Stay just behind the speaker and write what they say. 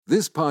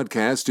This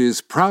podcast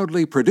is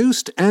proudly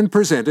produced and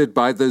presented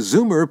by the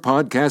Zoomer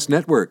Podcast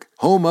Network,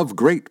 home of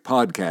great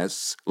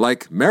podcasts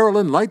like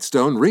Marilyn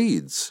Lightstone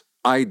Reads,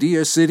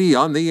 Idea City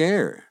on the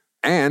Air,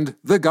 and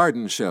The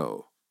Garden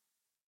Show.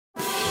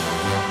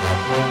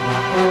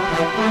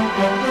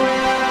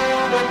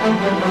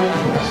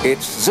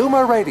 It's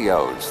Zoomer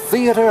Radio's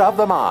Theater of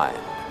the Mind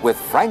with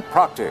Frank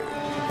Proctor.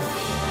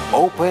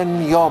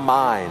 Open your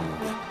mind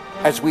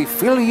as we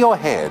fill your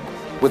head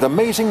with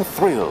amazing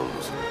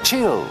thrills,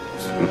 chills,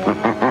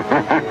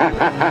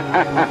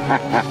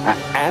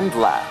 and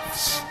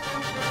laughs.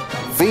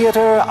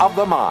 Theater of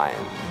the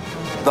Mind.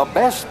 The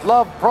best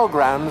love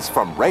programs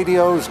from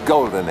radio's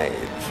golden age.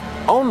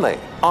 Only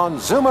on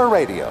Zoomer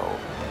Radio.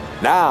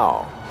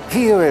 Now,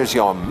 here is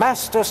your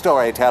master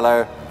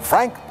storyteller,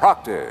 Frank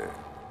Proctor.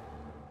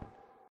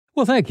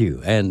 Well, thank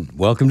you, and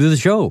welcome to the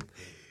show.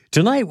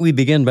 Tonight we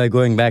begin by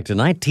going back to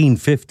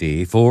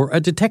 1950 for a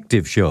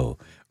detective show,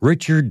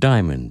 Richard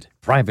Diamond,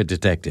 Private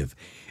Detective.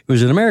 It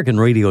was an American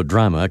radio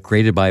drama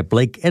created by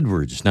Blake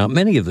Edwards. Now,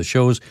 many of the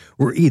shows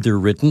were either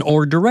written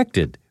or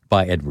directed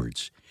by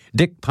Edwards.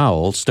 Dick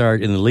Powell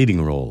starred in the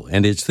leading role,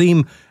 and its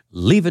theme,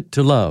 Leave It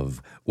to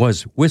Love,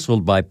 was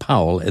whistled by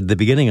Powell at the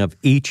beginning of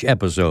each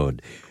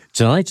episode.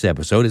 Tonight's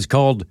episode is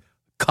called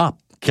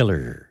Cop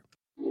Killer.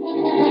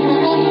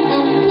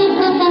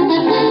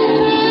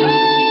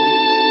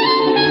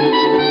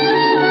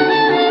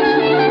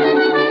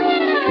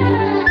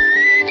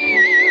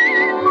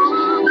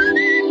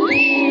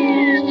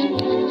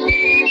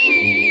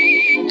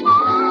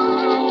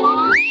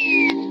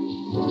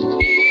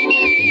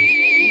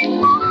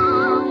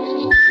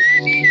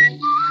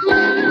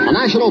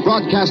 National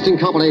Broadcasting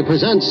Company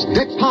presents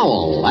Dick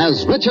Powell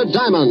as Richard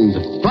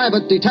Diamond,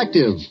 Private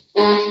Detective.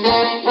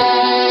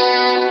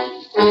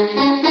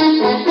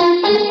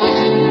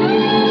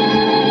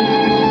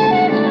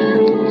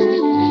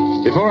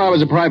 Before I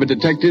was a private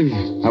detective,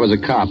 I was a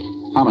cop.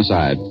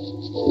 Homicide.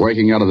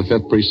 Working out of the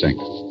 5th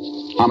Precinct.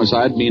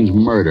 Homicide means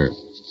murder.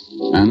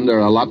 And there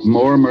are a lot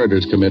more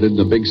murders committed in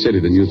a big city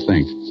than you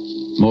think.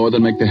 More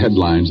than make the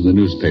headlines in the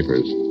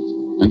newspapers.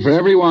 And for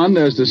everyone,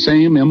 there's the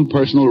same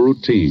impersonal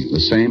routine, the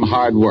same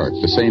hard work,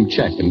 the same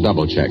check and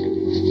double check,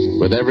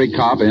 with every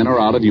cop in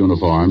or out of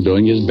uniform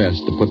doing his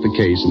best to put the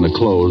case in the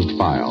closed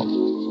file.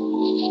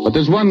 But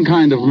there's one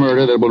kind of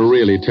murder that will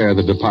really tear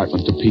the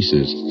department to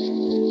pieces,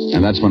 and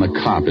that's when a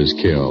cop is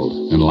killed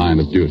in line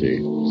of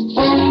duty.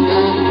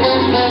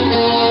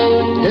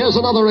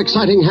 Here's another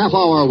exciting half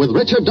hour with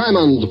Richard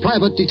Diamond,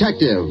 Private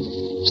Detective,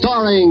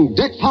 starring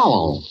Dick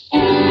Powell.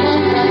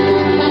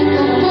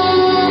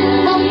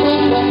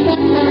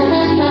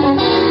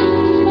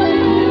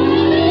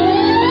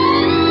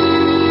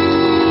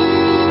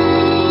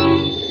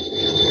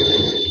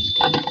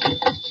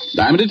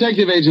 Diamond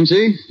Detective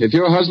Agency. If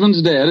your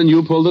husband's dead and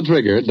you pull the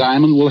trigger,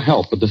 Diamond will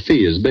help, but the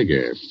fee is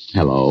bigger.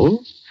 Hello?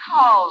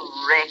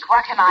 Oh, Rick,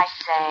 what can I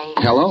say?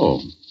 Hello.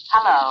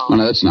 Hello. Oh,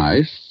 no, that's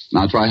nice.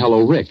 Now try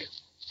Hello, Rick.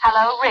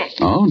 Hello, Rick.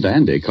 Oh,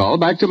 dandy. Call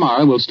back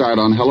tomorrow. We'll start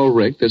on Hello,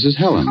 Rick. This is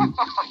Helen.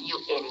 You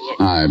idiot.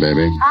 Hi,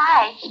 baby.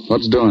 Hi.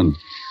 What's doing?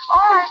 Oh,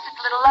 I was just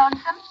a little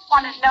lonesome.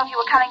 Wanted to know if you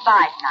were coming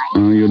by tonight.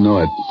 Oh, you know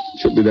it.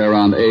 Should be there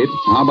around 8.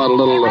 How about a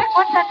little... Hey, Rick,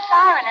 what's that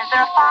siren? Is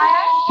there a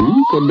fire?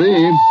 Could be.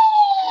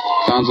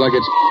 Sounds like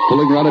it's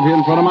pulling right up here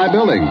in front of my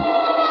building.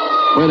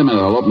 Wait a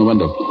minute. I'll open the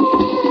window. Rick,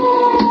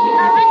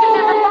 if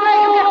there's a fire,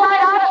 you get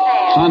right out of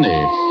there.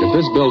 Honey, if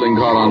this building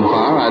caught on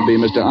fire, I'd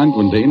be Mr.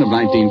 Unquintine of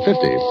 1950.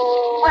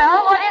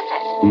 Well, what is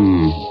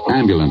it?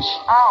 Ambulance.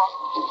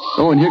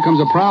 Oh. Oh, and here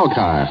comes a prowl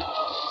car.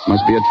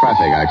 Must be a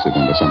traffic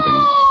accident or something.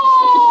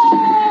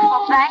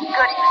 Well, thank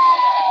goodness.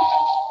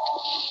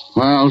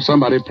 Well,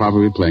 somebody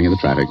probably playing in the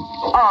traffic.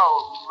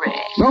 Oh, Rick.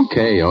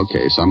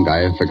 Okay. Some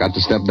guy forgot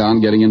to step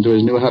down getting into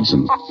his new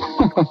Hudson.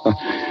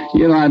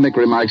 You know, I make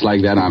remarks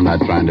like that. I'm not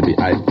trying to be...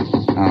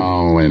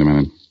 Oh, wait a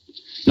minute.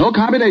 No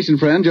combination,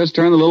 friend. Just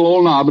turn the little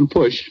old knob and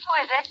push.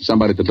 Who is it?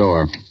 Somebody at the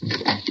door.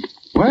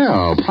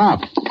 Well, Pop.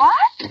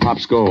 What? Pop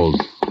Scholes.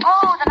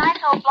 Oh, the nice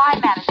old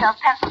blind man who sells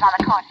pencils on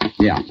the corner.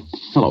 Yeah.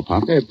 Hello,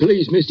 Pop.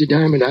 Please, Mr.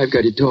 Diamond, I've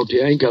got to talk to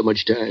you. I ain't got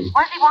much time.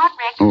 What does he want,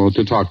 Rick? Oh,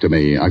 to talk to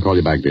me. I'll call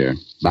you back, dear.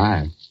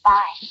 Bye.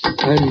 Bye.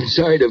 I'm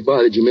sorry to have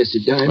bothered you, Mr.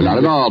 Diamond. Well, not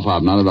at all,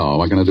 Pop. Not at all.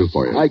 What can I do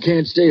for you? I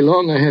can't stay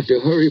long. I have to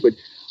hurry, but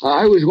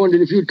I was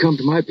wondering if you'd come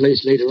to my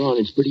place later on.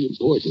 It's pretty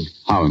important.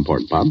 How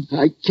important, Pop?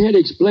 I can't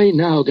explain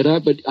now, but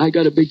I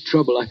got a big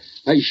trouble.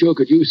 I sure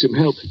could use some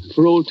help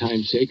for old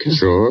time's sake.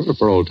 Sure,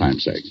 for old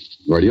time's sake.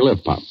 Where do you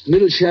live, Pop? A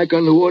little shack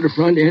on the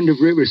waterfront, end of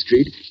River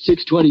Street,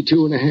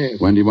 622 and a half.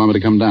 When do you want me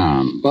to come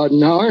down? About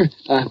an hour.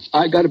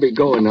 I got to be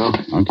going now.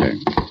 Okay.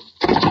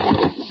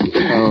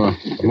 Oh,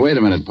 wait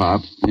a minute,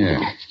 Pop. Here,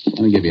 let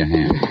me give you a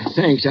hand.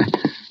 Thanks.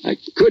 I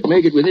could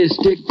make it with this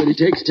stick, but it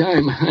takes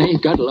time. I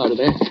ain't got a lot of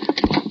that.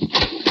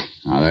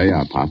 Ah, there you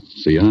are, Pop.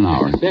 See you in an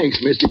hour. Thanks,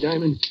 Mr.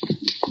 Diamond.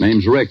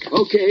 Name's Rick.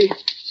 Okay.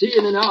 See you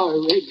in an hour,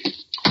 Rick.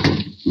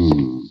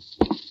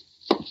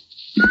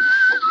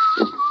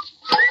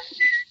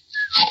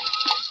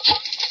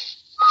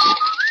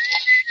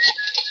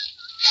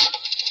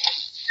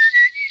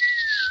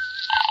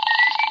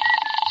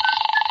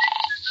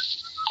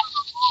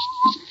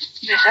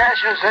 Miss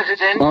Asher's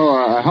resident.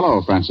 Oh,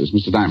 hello, Francis.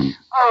 Mr. Diamond.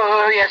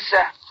 Oh, yes,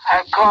 sir.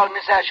 I'll call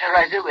Miss Asher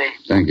right away.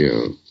 Thank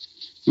you.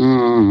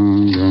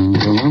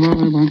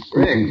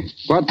 Rick.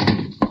 What?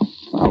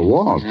 Oh,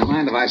 Walt.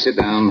 Mind if I sit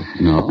down?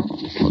 No.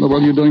 What the hell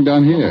are you doing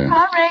down here?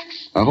 Hello, Rick.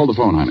 Hold the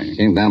phone, honey.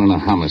 Came down on a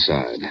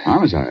homicide.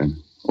 Homicide?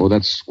 Oh,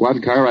 that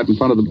squad car right in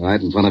front of the...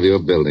 Right in front of your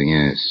building,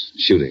 yes.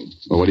 Shooting.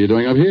 Well, what are you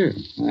doing up here?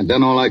 I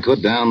done all I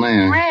could down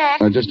there.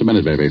 Rick. Just a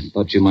minute, baby.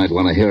 Thought you might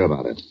want to hear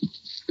about it.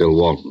 Bill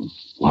Walton.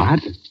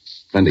 What?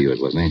 Friend of yours,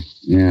 wasn't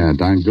he? Yeah,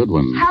 darn good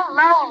one.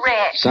 Hello,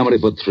 Rick. Somebody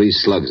put 3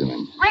 slugs in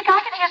him. Rick, I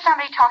can hear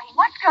somebody talking.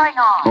 What's going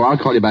on? Oh, I'll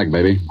call you back,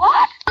 baby.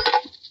 What?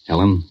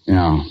 Helen?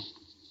 Yeah.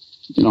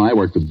 You know, I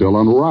worked with Bill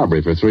on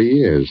robbery for 3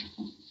 years.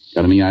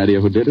 Got any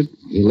idea who did it?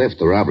 He left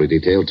the robbery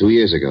detail 2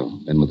 years ago.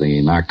 Been with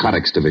the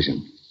narcotics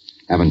division.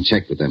 Haven't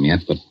checked with them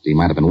yet, but he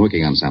might have been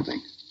working on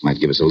something. Might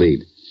give us a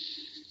lead.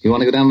 You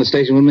want to go down to the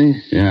station with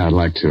me? Yeah, I'd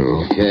like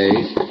to. Okay.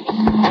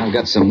 I've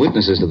got some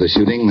witnesses to the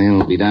shooting.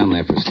 They'll be down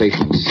there for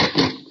statements.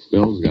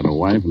 Bill's got a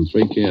wife and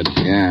 3 kids.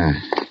 Yeah.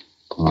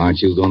 Well, aren't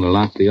you going to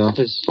lock the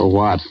office? For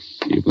what?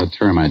 Keeping the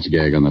termites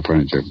gag on the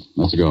furniture.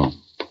 Let's go.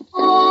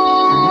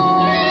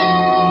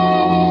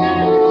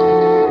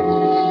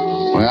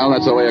 Well,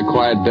 that's the way a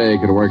quiet day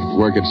could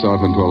work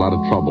itself into a lot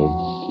of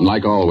trouble. And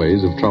like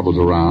always, if trouble's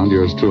around,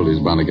 yours truly is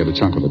bound to get a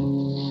chunk of it.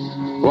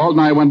 Walt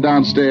and I went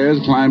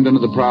downstairs, climbed into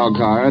the prowl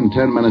car, and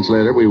 10 minutes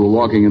later we were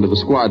walking into the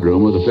squad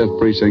room of the 5th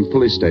Precinct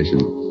Police Station.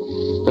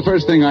 The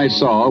first thing I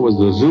saw was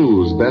the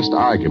zoo's best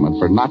argument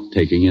for not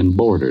taking in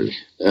boarders.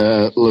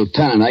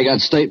 Lieutenant, I got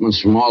statements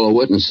from all the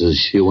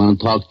witnesses. You want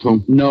to talk to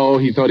them? No,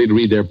 he thought he'd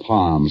read their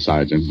palms,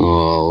 Sergeant.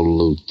 Oh,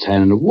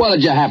 Lieutenant, what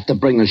did you have to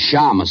bring the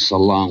shamus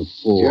along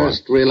for?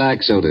 Just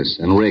relax, Otis.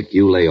 And Rick,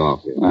 you lay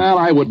off here. Well,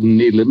 I wouldn't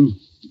needle him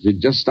if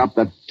he'd just stop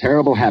that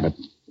terrible habit.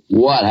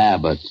 What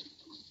habit?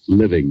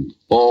 Living.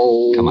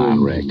 Oh. Come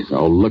on, Rick.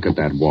 Oh, look at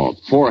that, Walt.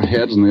 4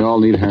 heads and they all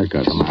need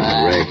haircuts. Come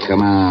on, Rick,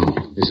 come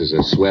on. This is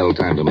a swell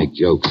time to make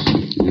jokes.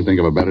 Can you think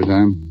of a better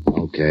time?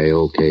 Okay.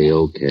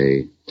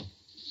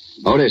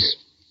 Otis.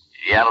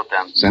 Yeah,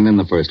 Lieutenant. Send in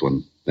the first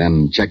one.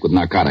 Then check with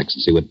narcotics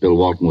and see what Bill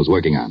Walton was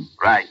working on.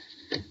 Right.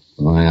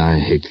 Boy, I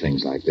hate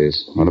things like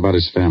this. What about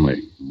his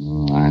family?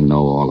 Oh, I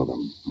know all of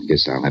them. I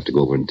guess I'll have to go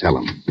over and tell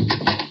them.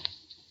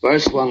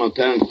 First one,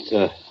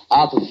 Lieutenant,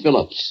 Arthur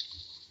Phillips.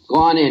 Go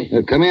on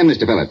in. Come in,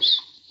 Mr. Phillips.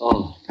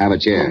 Oh. Have a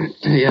chair.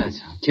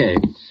 Yes, okay.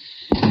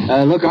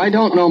 Look, I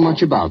don't know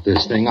much about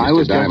this thing. I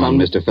was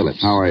Diamond, Mr.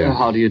 Phillips. How are you?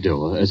 How do you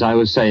do? As I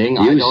was saying,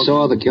 You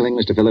saw the killing,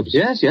 Mr. Phillips?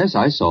 Yes,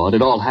 I saw it.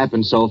 It all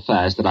happened so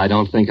fast that I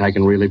don't think I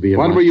can really be...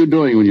 What were you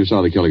doing when you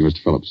saw the killing,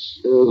 Mr.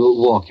 Phillips?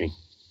 Walking.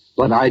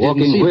 But I didn't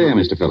see... Walking where,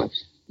 Mr.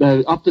 Phillips?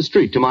 Up the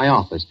street to my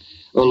office.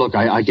 Oh, look,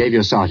 I gave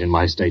your sergeant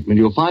my statement.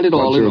 You'll find it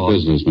all What's in your order.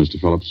 business, Mr.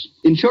 Phillips?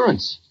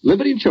 Insurance.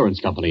 Liberty Insurance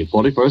Company,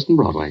 41st and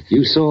Broadway.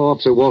 You saw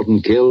Officer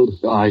Walton killed?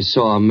 I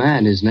saw a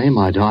man, his name,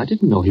 I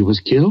didn't know he was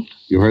killed.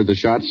 You heard the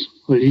shots?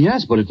 Well,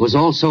 yes, but it was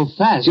all so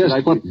fast.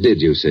 Just what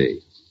did you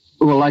see?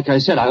 Well, like I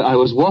said, I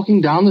was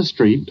walking down the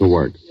street. To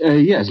work?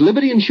 Yes,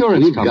 Liberty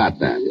Insurance We've Company. got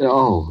that.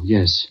 Oh,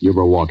 yes. You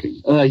were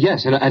walking?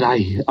 Yes, and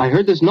I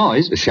heard this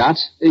noise. The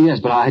shots? Yes,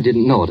 but I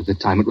didn't know it at the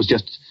time. It was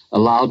just a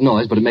loud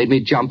noise, but it made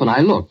me jump, and I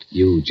looked.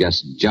 You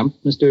just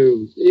jumped,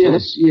 Mr.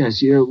 Phillips?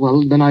 Yes.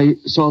 Well, then I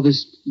saw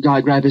this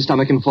guy grab his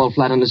stomach and fall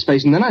flat on his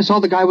face, and then I saw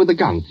the guy with the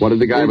gun. What did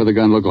the guy with the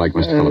gun look like,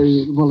 Mr.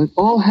 Phillips? Well, it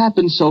all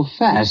happened so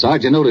fast.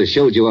 Sergeant Otis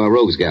showed you our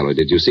rogues gallery.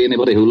 Did you see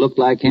anybody who looked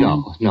like him?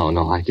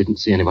 No, I didn't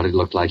see anybody who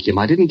looked like him.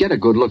 I didn't get a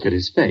good look at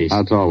his face.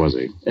 How tall was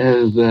he?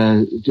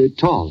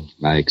 Tall.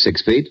 Like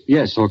 6 feet?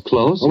 Yes, or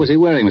close. What was he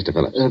wearing, Mr.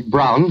 Phillips?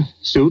 Brown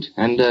suit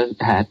and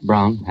hat,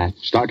 brown hat.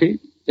 Stocky?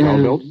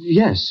 Well-built?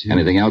 Yes.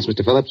 Anything else,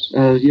 Mr. Phillips?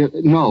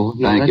 No,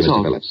 Thank that's you, Mr.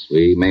 all. Phillips.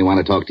 We may want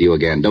to talk to you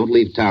again. Don't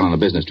leave town on a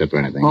business trip or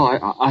anything.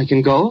 Oh, I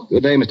can go?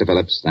 Good day, Mr.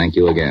 Phillips. Thank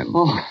you again.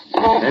 Oh,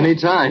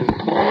 anytime.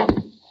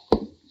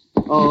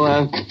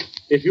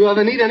 If you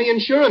ever need any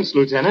insurance,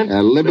 Lieutenant.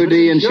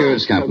 Liberty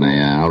Insurance Company.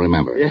 I'll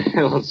remember. Yeah,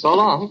 well, so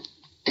long.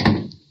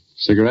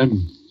 Cigarette?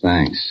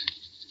 Thanks.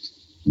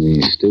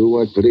 We still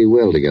work pretty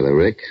well together,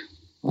 Rick.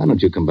 Why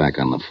don't you come back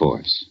on the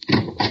force?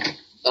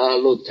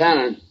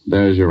 Lieutenant.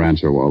 There's your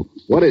answer, Walt.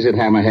 What is it,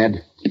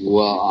 Hammerhead?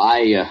 Well,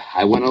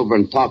 I went over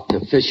and talked to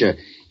Fisher.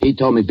 He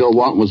told me Bill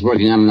Walton was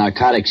working on a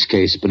narcotics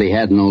case, but he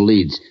had no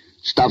leads.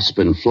 Stuff's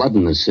been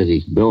flooding the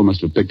city. Bill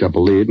must have picked up a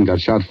lead and got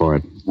shot for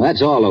it.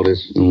 That's all,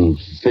 Otis.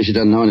 Fisher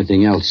doesn't know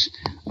anything else.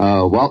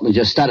 Walton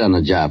just started on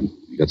the job.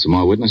 You got some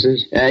more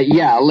witnesses?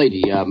 Yeah, a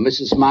lady,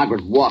 Mrs.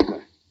 Margaret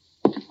Walker.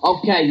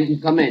 Okay, you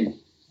can come in.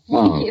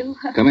 Thank you.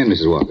 Come in,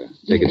 Mrs. Walker.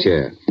 Take a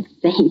chair.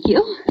 Thank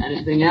you.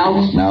 Anything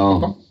else?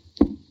 No.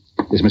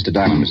 This is Mr.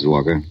 Diamond, Mrs.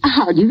 Walker.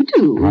 How do you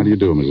do? How do you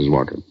do, Mrs.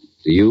 Walker?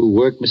 Do you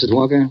work, Mrs.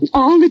 Walker?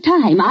 All the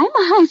time. I'm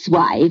a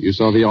housewife. You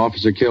saw the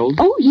officer killed?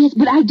 Oh, yes,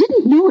 but I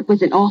didn't know it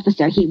was an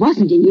officer. He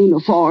wasn't in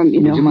uniform, you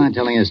know. Would you mind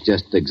telling us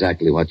just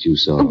exactly what you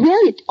saw? Well,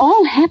 it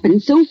all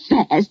happened so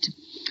fast.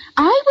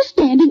 I was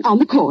standing on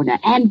the corner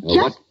and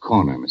just... What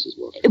corner, Mrs.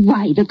 Walker?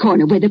 Why, the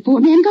corner where the poor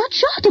man got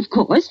shot, of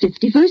course.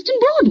 51st and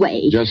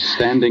Broadway. Just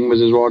standing,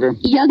 Mrs. Walker?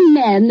 Young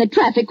man, the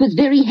traffic was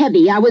very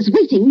heavy. I was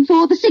waiting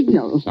for the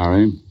signal.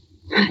 Sorry.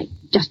 I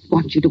just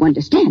want you to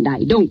understand,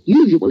 I don't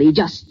usually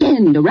just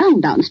stand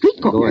around on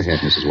street corners. Go ahead,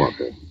 Mrs.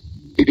 Walker.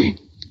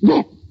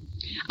 Well,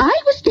 I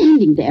was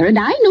standing there, and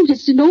I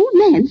noticed an old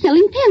man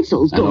selling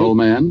pencils. An old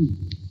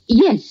man?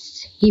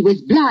 Yes, he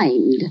was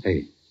blind.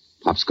 Hey,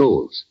 Pop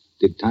Scholes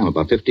did time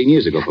about 15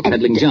 years ago for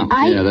peddling junk.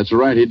 Yeah, that's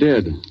right, he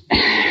did.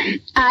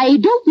 I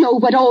don't know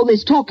what all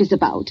this talk is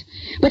about,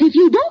 but if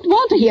you don't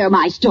want to hear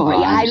my story,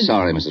 I'm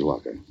sorry, Mrs.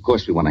 Walker. Of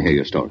course we want to hear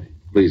your story.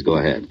 Please go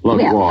ahead.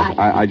 Look, Well, Walt,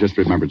 I just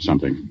remembered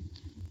something.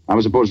 I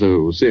was supposed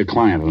to see a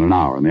client in an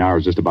hour, and the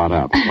hour's just about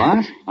up.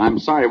 What? I'm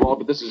sorry, Walt,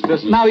 but this is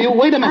business. Now, you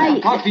wait a minute.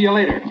 I'll talk to you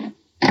later.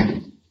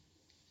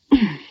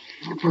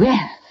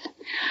 Well,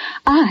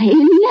 I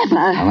never...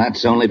 Well,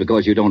 that's only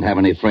because you don't have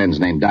any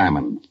friends named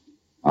Diamond.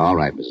 All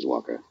right, Mrs.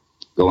 Walker.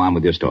 Go on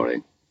with your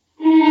story.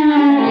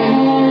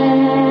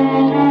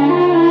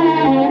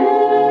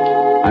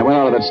 I went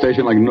out of that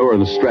station like Noor in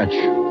the stretch.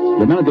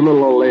 The minute the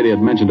little old lady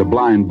had mentioned a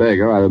blind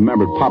beggar, I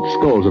remembered Pop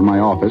Scholes in my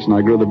office, and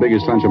I grew the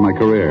biggest hunch of my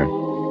career.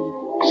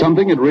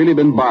 Something had really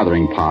been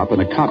bothering Pop, and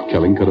a cop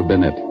killing could have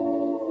been it.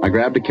 I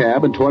grabbed a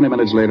cab, and 20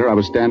 minutes later, I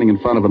was standing in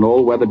front of an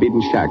old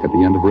weather-beaten shack at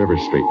the end of River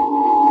Street.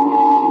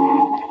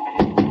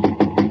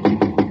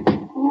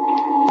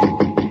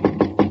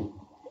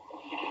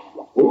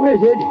 Who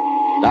is it?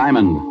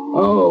 Diamond.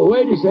 Oh,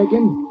 wait a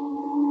second.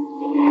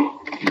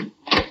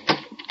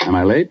 Am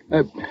I late?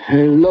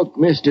 Look,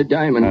 Mr.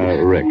 Diamond.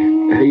 Rick.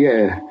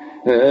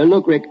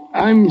 Look, Rick,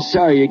 I'm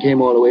sorry you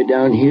came all the way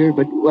down here,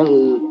 but,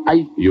 well,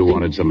 You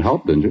wanted some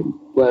help, didn't you?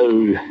 Well,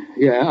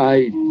 yeah,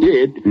 I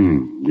did.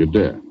 You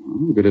did.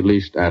 You could at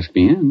least ask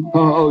me in.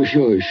 Oh,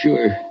 sure.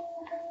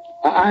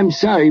 I'm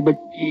sorry, but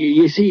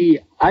you see,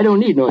 I don't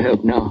need no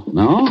help now.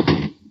 No?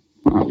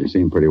 Well, you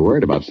seemed pretty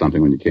worried about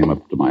something when you came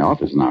up to my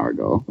office an hour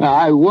ago.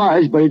 I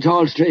was, but it's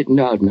all straightened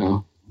out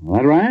now. Is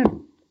that right?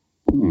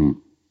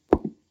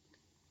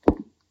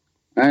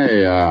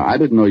 Hey, I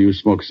didn't know you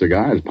smoked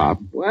cigars, Pop.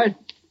 What?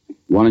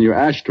 One in your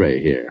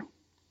ashtray here.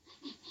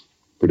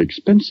 Pretty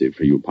expensive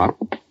for you, Pop.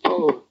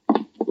 Oh,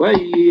 well,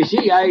 you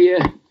see,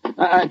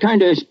 I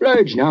kind of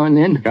splurge now and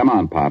then. Come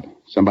on, Pop.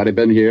 Somebody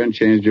been here and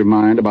changed your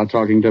mind about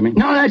talking to me?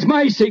 No, that's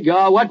my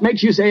cigar. What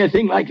makes you say a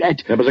thing like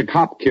that? There was a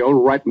cop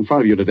killed right in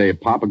front of you today,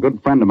 Pop, a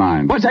good friend of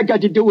mine. What's that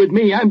got to do with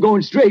me? I'm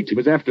going straight. He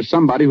was after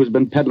somebody who's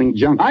been peddling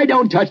junk. I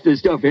don't touch this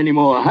stuff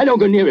anymore. I don't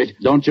go near it.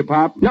 Don't you,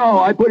 Pop? No,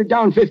 I put it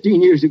down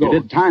 15 years ago. You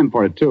did time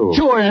for it, too.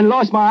 Sure, and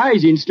lost my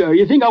eyes in stir.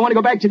 You think I want to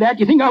go back to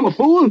that? You think I'm a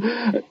fool?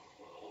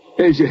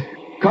 There's a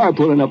car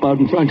pulling up out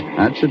in front.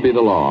 That should be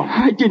the law.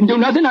 I didn't do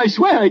nothing. I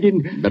swear I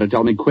didn't. Better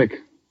tell me quick.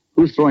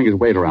 Who's throwing his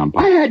weight around,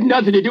 Pop? I had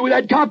nothing to do with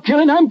that cop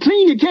killing. I'm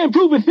clean. You can't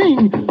prove a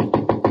thing.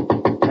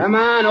 Come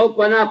on,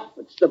 open up.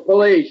 It's the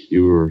police.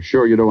 You're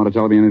sure you don't want to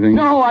tell me anything?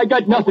 No, I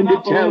got nothing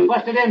to tell.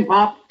 Busted in,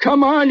 Pop.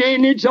 Come on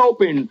in. It's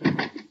open.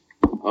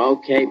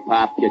 Okay,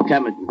 Pop, you're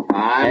coming.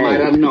 I might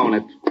have known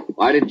it.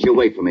 Why didn't you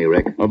wait for me,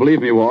 Rick? Well,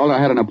 believe me, Walt,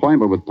 I had an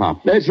appointment with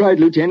Pop. That's right,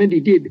 Lieutenant.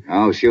 He did.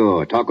 Oh,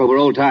 sure. Talk over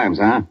old times,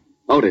 huh?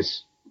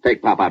 Otis,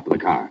 take Pop out to the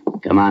car.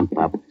 Come on,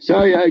 Pop.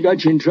 Sorry I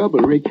got you in trouble,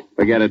 Rick.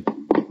 Forget it.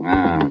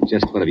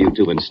 Just what have you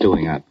two been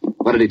stewing up?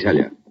 What did he tell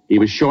you? He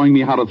was showing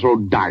me how to throw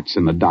darts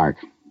in the dark.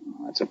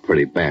 That's a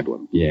pretty bad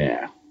one.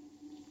 Yeah.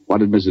 What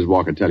did Mrs.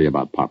 Walker tell you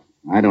about Pop?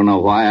 I don't know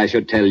why I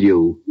should tell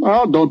you.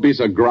 Well, don't be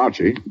so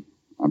grouchy.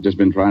 I've just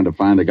been trying to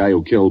find the guy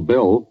who killed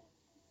Bill.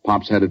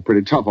 Pop's had it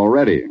pretty tough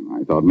already.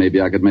 I thought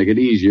maybe I could make it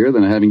easier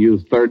than having you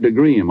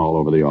third-degree him all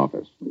over the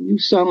office. You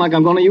sound like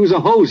I'm going to use a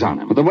hose on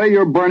him. But the way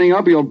you're burning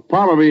up, you'll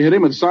probably hit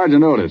him with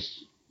Sergeant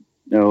Otis.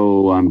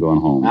 No, I'm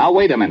going home. Now,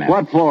 wait a minute.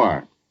 What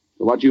for?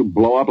 To watch you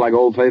blow up like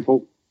Old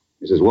Faithful?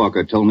 Mrs.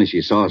 Walker told me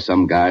she saw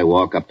some guy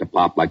walk up to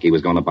Pop like he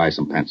was going to buy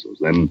some pencils.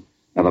 Then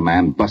another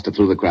man busted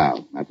through the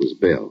crowd. That was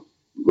Bill.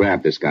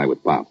 Grabbed this guy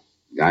with Pop.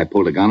 The guy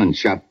pulled a gun and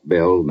shot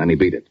Bill, and then he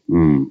beat it.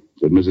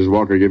 Did Mrs.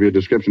 Walker give you a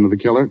description of the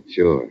killer?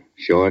 Sure.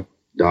 Short,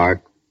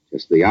 dark,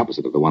 just the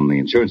opposite of the one the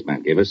insurance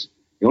man gave us.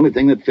 The only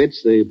thing that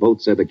fits, they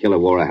both said the killer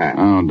wore a hat.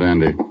 Oh,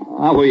 dandy.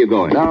 Where are you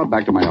going? Now,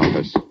 back to my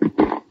office.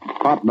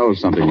 Pop knows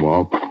something,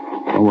 Walt.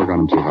 Don't work on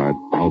him too hard.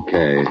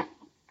 Okay.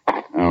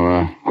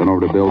 Now, been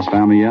over to Bill's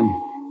family yet?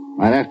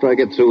 Right after I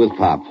get through with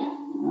Pop.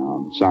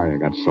 Oh, I'm sorry I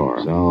got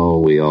sore. So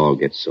we all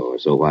get sore.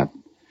 So what?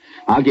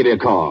 I'll give you a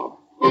call.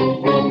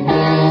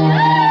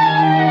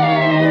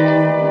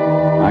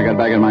 I got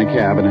back in my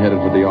cab and headed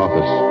for the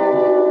office.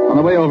 On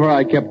the way over,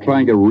 I kept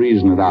trying to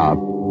reason it out.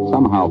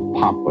 Somehow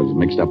Pop was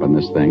mixed up in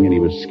this thing, and he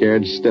was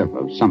scared stiff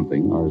of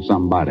something or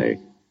somebody.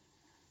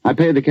 I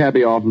paid the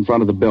cabbie off in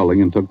front of the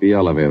building and took the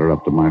elevator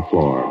up to my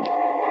floor.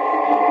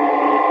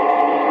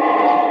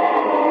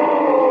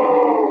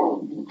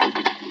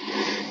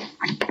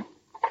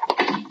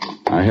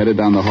 I headed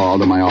down the hall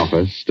to my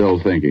office, still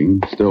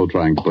thinking, still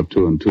trying to put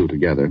two and two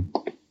together.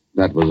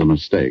 That was a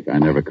mistake. I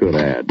never could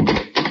add.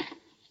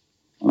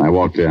 When I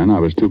walked in, I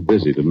was too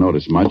busy to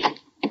notice much.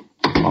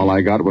 All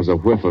I got was a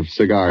whiff of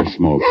cigar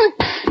smoke.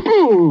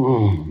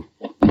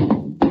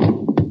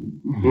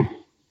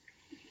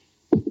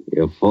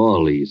 You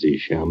fall easy,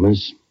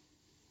 Shamus.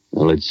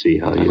 Now let's see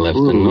how you left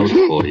a note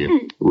for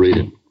you. Read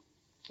it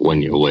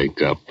when you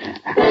wake up.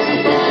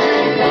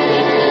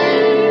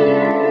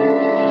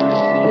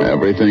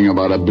 Everything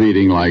about a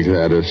beating like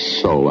that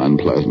is so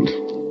unpleasant.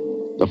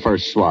 The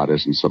first swat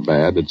isn't so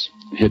bad. It's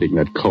hitting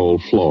that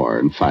cold floor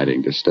and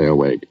fighting to stay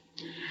awake.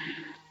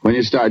 When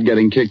you start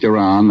getting kicked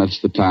around, that's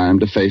the time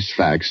to face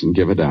facts and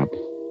give it up.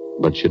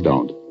 But you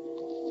don't.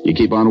 You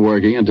keep on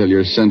working until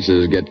your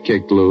senses get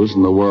kicked loose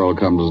and the world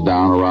comes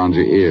down around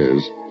your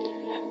ears.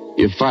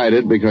 You fight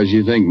it because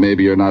you think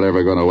maybe you're not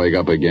ever going to wake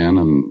up again,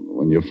 and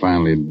when you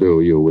finally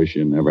do, you wish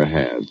you never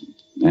had.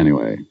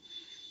 Anyway,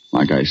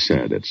 like I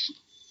said, it's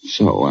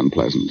so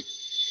unpleasant.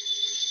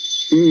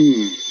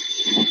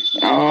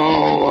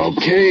 Oh,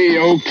 okay.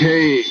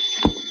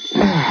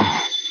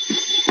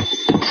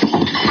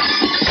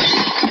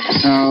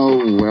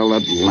 Oh, well,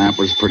 that lamp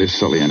was pretty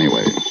silly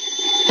anyway.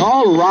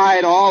 All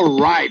right.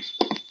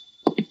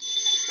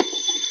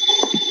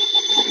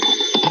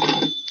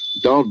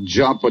 Don't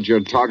jump, but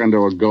you're talking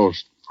to a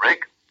ghost.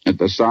 Rick? At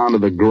the sound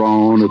of the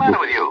groan... What's the matter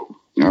with you?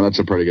 Oh, that's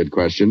a pretty good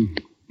question.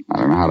 I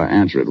don't know how to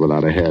answer it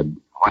without a head.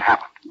 What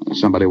happened?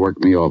 Somebody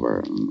worked me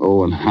over.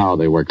 Oh, and how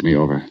they worked me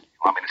over. You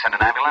want me to send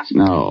an ambulance?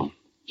 No,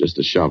 just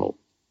a shovel.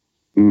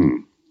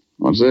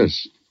 What's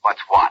this?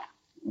 What's what?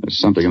 There's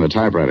something in the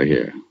typewriter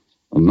here.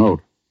 A note.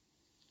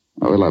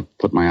 Oh, well, I'll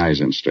put my eyes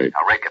in straight.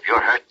 Now, Rick, if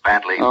you're hurt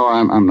badly... Oh,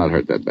 I'm not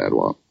hurt that bad,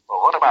 Walt. Well,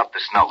 what about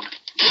this note?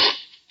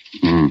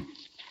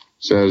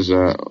 Says,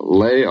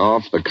 lay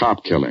off the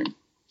cop killing.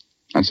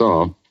 That's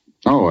all.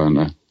 Oh,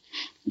 and,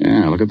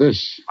 yeah, look at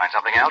this. Find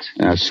something else?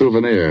 A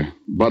souvenir.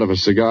 Butt of a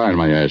cigar in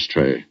my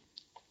ashtray.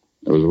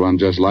 There was one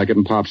just like it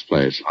in Pop's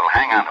place. Well,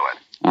 hang on to it.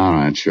 All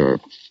right, sure.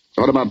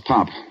 What about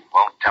Pop?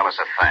 Won't tell us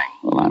a thing.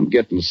 Well, I'm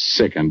getting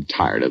sick and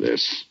tired of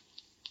this.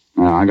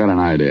 Now, I got an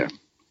idea.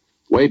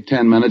 Wait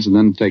 10 minutes and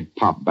then take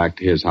Pop back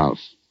to his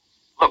house.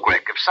 Look,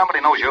 Rick, if somebody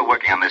knows you're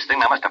working on this thing,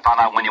 they must have found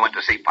out when you went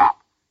to see Pop.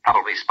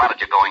 Probably spotted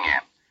you going in.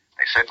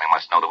 They certainly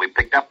must know that we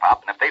picked up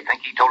Pop, and if they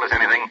think he told us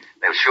anything,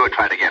 they'll sure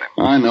try to get him.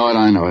 I know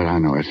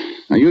it.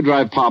 Now, you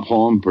drive Pop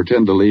home,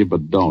 pretend to leave,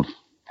 but don't.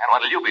 And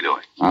what'll you be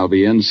doing? I'll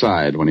be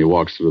inside when he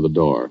walks through the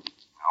door.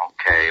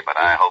 Okay, but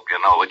I hope you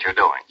know what you're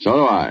doing. So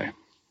do I.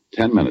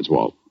 10 minutes,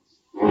 Walt.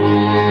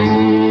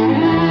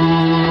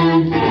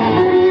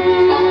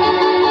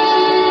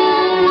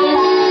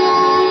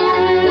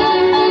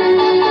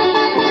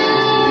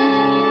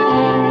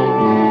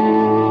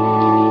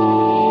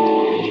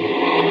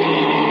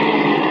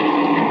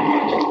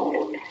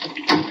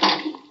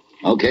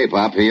 Okay,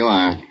 Pop, here you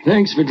are.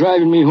 Thanks for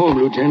driving me home,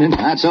 Lieutenant.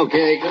 That's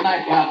okay. Good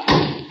night, Pop.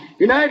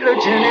 Good night,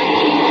 Lieutenant.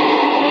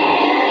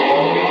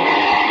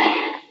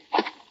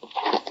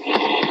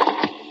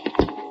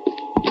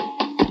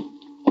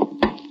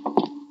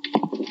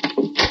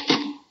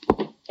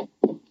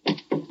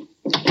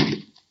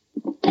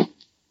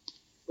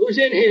 Who's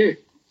in here?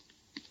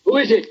 Who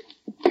is it?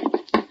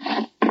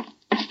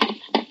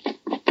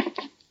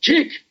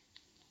 Chick!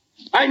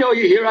 I know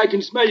you're here. I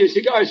can smell your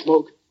cigar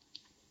smoke.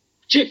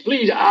 Chick,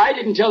 please, I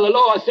didn't tell the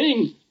law a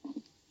thing.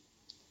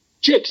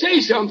 Chick,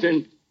 say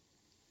something.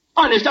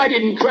 Honest, I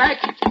didn't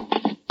crack.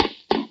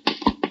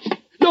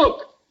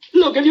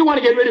 Look, if you want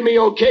to get rid of me,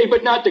 okay,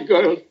 but not the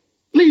girl.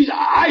 Please,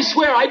 I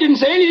swear I didn't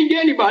say anything to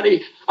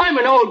anybody. I'm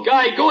an old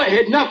guy. Go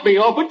ahead, knock me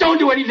off, but don't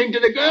do anything to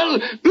the girl.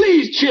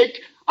 Please, Chick.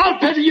 I'll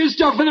peddle your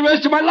stuff for the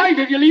rest of my life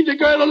if you leave the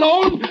girl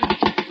alone.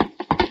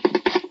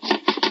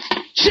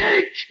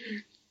 Chick!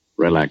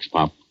 Relax,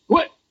 Pop.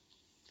 What?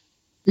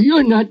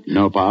 You're not...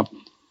 No, Pop.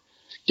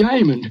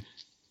 Diamond.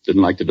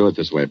 Didn't like to do it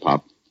this way,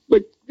 Pop.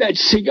 But that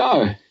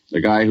cigar...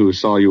 The guy who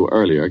saw you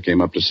earlier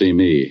came up to see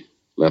me.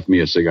 Left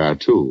me a cigar,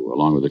 too,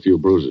 along with a few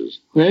bruises.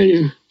 Well,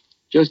 you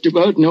just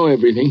about know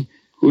everything.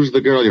 Who's the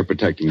girl you're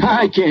protecting now?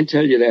 I can't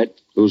tell you that.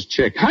 Who's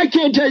Chick? I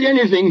can't tell you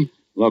anything.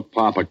 Look,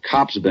 Pop, a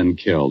cop's been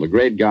killed. A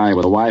great guy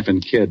with a wife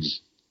and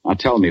kids. Now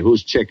tell me,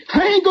 who's Chick?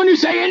 I ain't going to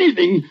say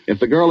anything. If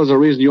the girl is a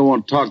reason you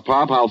won't talk,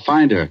 Pop, I'll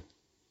find her.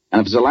 And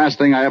if it's the last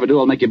thing I ever do,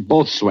 I'll make you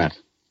both sweat.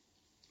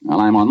 Well,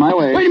 I'm on my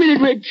way. Wait a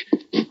minute, Rick.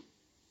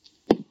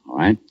 All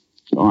right,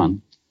 go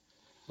on.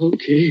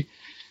 Okay.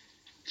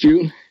 If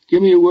you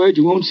give me a word,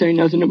 you won't say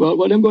nothing about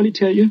what I'm going to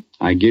tell you.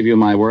 I give you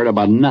my word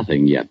about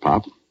nothing yet,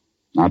 Pop.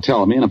 Now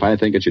tell me, and if I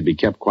think it should be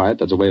kept quiet,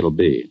 that's the way it'll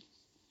be.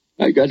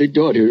 I got a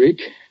daughter, Rick.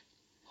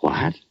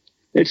 What?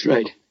 That's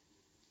right.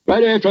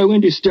 Right after I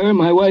went to stir,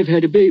 my wife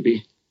had a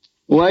baby.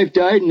 My wife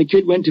died, and the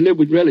kid went to live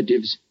with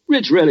relatives.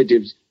 Rich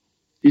relatives.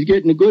 He's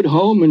getting a good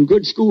home and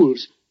good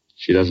schools.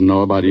 She doesn't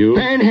know about you?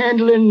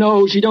 Panhandling,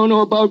 no. She don't know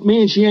about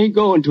me, and she ain't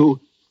going to.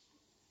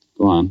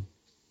 Go on.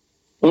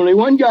 Only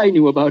one guy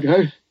knew about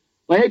her.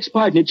 My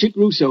ex-partner, Chick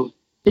Russo.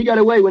 He got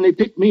away when they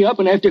picked me up,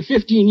 and after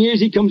 15 years,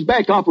 he comes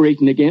back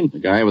operating again. The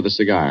guy with the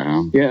cigar,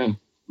 huh? Yeah.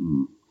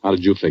 How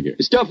did you figure?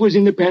 The stuff was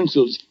in the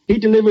pencils. He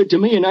delivered it to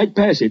me, and I'd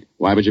pass it.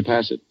 Why would you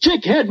pass it?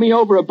 Chick had me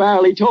over a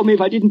barrel. He told me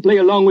if I didn't play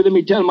along with him,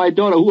 he'd tell my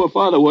daughter who her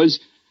father was.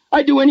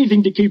 I'd do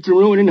anything to keep from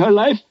ruining her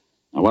life.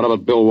 Now, what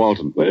about Bill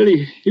Walton? Well,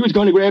 he was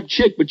going to grab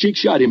Chick, but Chick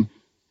shot him.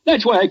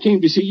 That's why I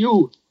came to see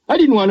you. I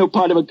didn't want no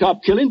part of a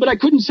cop killing, but I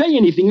couldn't say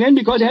anything then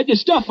because I had the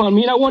stuff on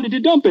me and I wanted to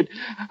dump it.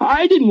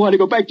 I didn't want to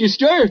go back to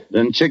stir.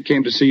 Then Chick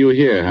came to see you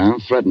here, huh?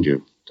 Threatened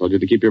you. Told you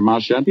to keep your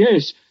mouth shut?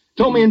 Yes.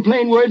 Told me in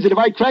plain words that if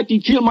I cracked,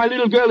 he'd kill my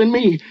little girl and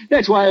me.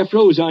 That's why I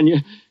froze on you.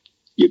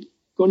 You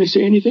going to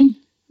say anything?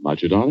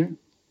 About your daughter?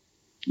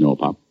 No,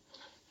 Pop.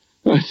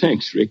 Oh,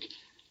 thanks, Rick.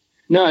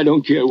 Now I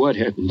don't care what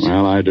happens.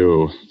 Well, I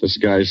do. This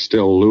guy's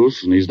still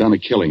loose, and he's done a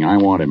killing. I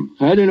want him.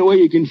 I don't know where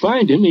you can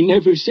find him. He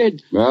never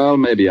said. Well,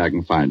 maybe I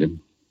can find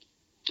him.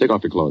 Take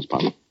off your clothes,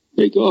 Pop.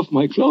 Take off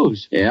my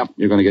clothes? Yeah,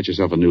 you're going to get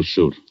yourself a new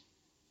suit.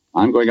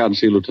 I'm going out and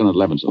see Lieutenant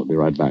Levinson. I'll be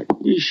right back.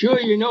 You sure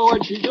you know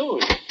what you're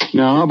doing?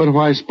 No, but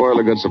why spoil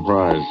a good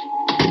surprise?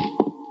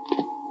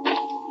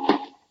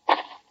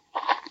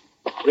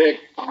 Rick.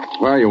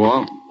 Where are you,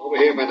 Walt? Over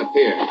here by the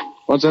pier.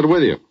 What's that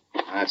with you?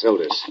 That's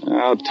Otis.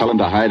 I'll tell him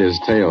to hide his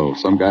tail.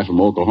 Some guy from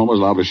Oklahoma's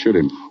liable to shoot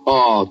him.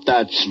 Oh,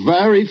 that's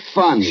very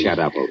funny. Shut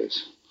up,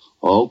 Otis.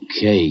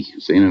 Okay.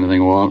 Seen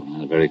anything, Walt?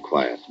 Very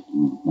quiet.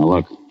 Now,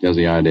 look, here's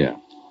the idea.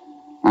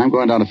 I'm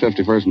going down to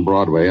 51st and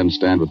Broadway and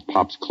stand with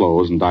Pop's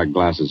clothes and dark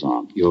glasses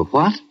on. You're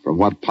what? From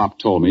what Pop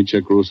told me,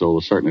 Chick Russo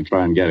will certainly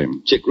try and get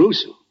him. Chick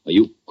Russo? Are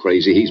you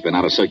crazy? He's been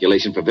out of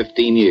circulation for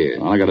 15 years.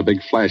 Well, I got a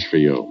big flash for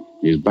you.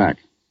 He's back.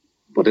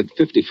 But at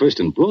 51st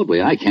and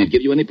Broadway, I can't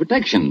give you any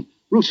protection.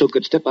 Russo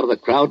could step out of the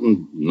crowd,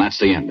 and that's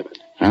the end of it.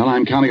 Well,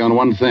 I'm counting on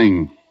one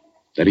thing.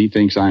 That he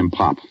thinks I'm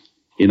Pop.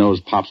 He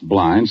knows Pop's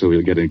blind, so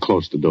he'll get in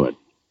close to do it.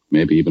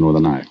 Maybe even with a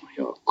knife.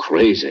 You're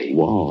crazy.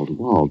 Walt,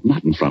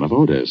 not in front of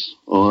Otis.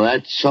 Oh,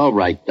 that's all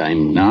right,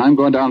 Diamond. Now, I'm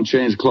going down and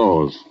change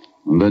clothes.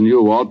 And then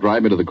you, Walt,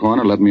 drive me to the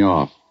corner, let me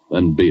off.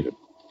 Then beat it.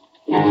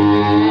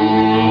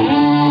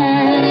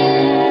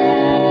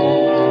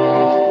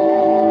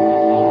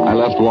 I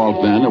left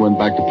Walt then and went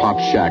back to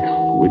Pop's shack.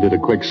 We did a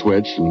quick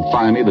switch, and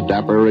finally the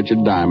dapper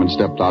Richard Diamond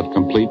stepped out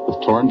complete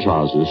with torn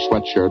trousers,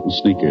 sweatshirt, and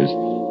sneakers.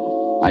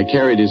 I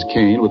carried his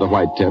cane with a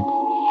white tip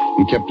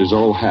and kept his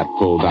old hat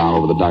pulled down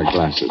over the dark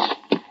glasses.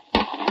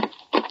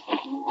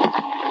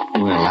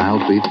 Well,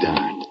 I'll be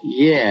darned.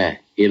 Yeah,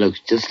 he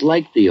looks just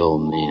like the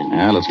old man.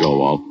 Yeah, let's go,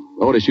 Walt.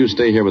 Otis, you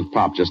stay here with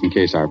Pop just in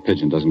case our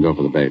pigeon doesn't go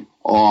for the bait.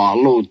 Oh,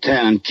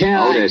 Lieutenant,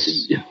 can't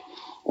Otis.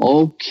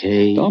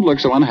 Okay. Don't look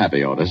so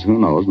unhappy, Otis. Who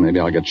knows? Maybe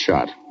I'll get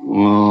shot.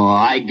 Oh,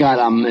 I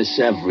gotta miss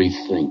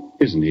everything.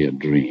 Isn't he a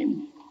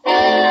dream?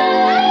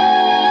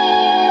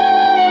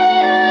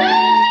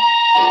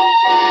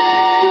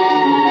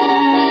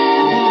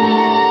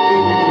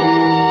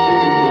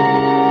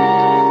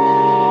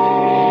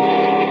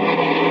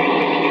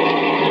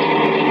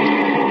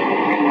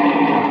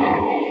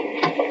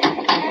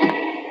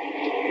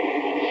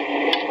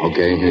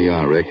 Okay, here you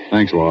are, Rick.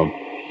 Thanks, Walt.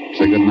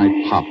 Say good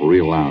night, Pop,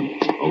 real loud.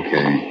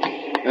 Okay.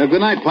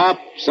 Good night, Pop.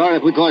 Sorry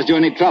if we caused you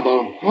any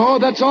trouble. Oh,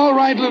 that's all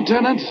right,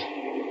 Lieutenant.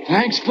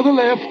 Thanks for the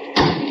lift.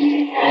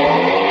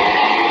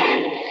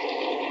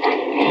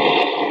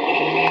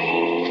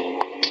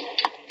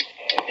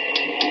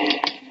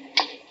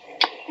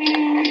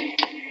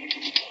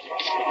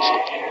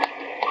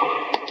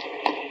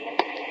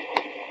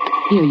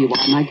 Here you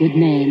are, my good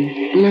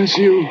man. Bless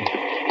you.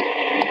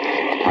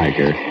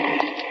 Hiker.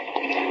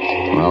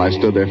 Well, I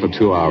stood there for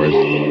 2 hours,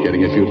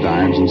 getting a few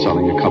dimes and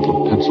selling a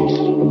couple of pencils,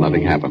 but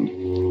nothing happened.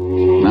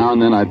 Now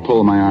and then I'd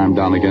pull my arm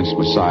down against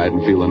my side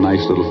and feel a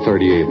nice little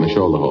 38 in the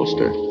shoulder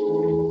holster.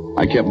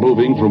 I kept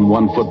moving from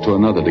one foot to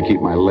another to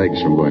keep my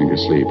legs from going to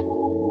sleep.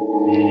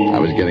 I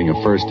was getting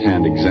a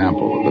first-hand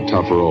example of the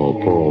tougher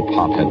old poor old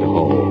Pop had to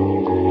hold.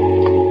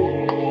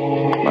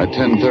 By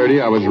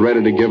 10:30, I was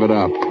ready to give it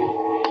up.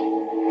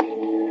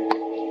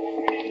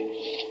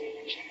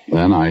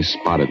 Then I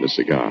spotted the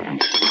cigar.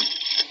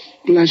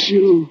 Bless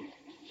you.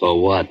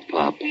 For what,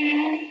 Pop?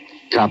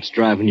 Cops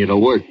driving you to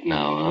work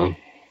now, huh?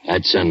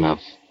 That's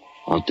enough.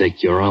 I'll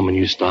take your arm and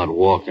you start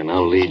walking.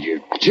 I'll lead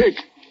you. Chick,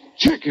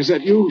 is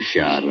that you?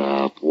 Shut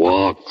up.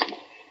 Walk.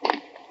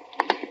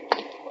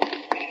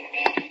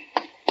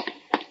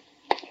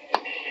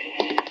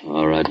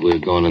 All right, we're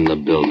going in the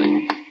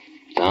building.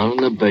 Down in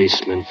the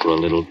basement for a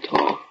little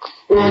talk.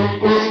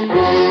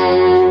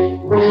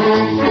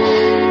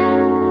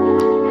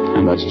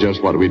 And that's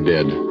just what we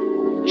did.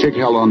 Chick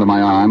held onto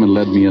my arm and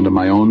led me into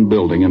my own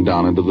building and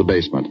down into the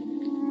basement.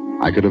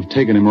 I could have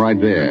taken him right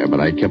there, but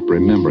I kept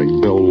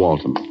remembering Bill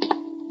Walton.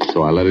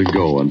 So I let it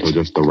go until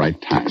just the right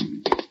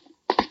time.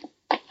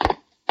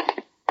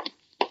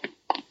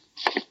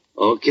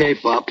 Okay,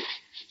 Pop.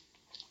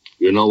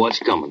 You know what's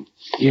coming.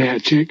 Yeah,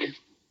 Chick.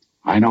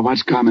 I know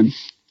what's coming.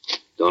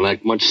 Don't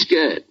act much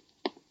scared.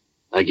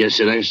 I guess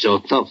it ain't so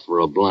tough for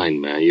a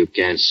blind man. You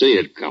can't see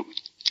it coming.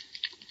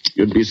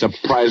 You'd be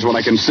surprised what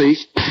I can see.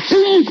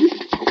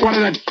 What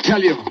did I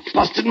tell you?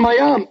 Busted my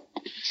arm.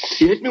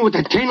 You hit me with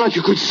that cane like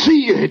you could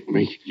see you hit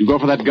me. You go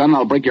for that gun,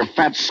 I'll break your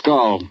fat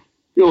skull.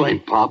 You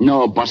ain't Pop.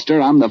 No,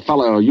 Buster, I'm the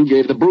fellow you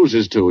gave the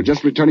bruises to,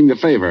 just returning the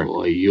favor.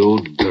 Boy, you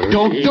dirty.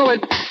 Don't do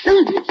it.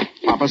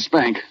 Pop a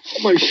spank.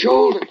 My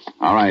shoulder.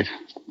 All right.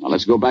 Now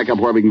let's go back up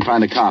where we can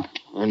find a cop.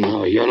 Oh,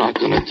 no, you're not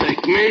going to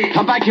take me.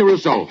 Come back here,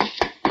 Russo.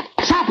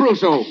 Stop,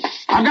 Russo.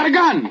 I've got a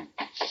gun.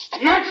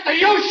 Nuts to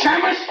you,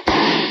 Shamus!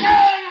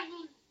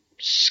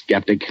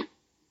 Skeptic.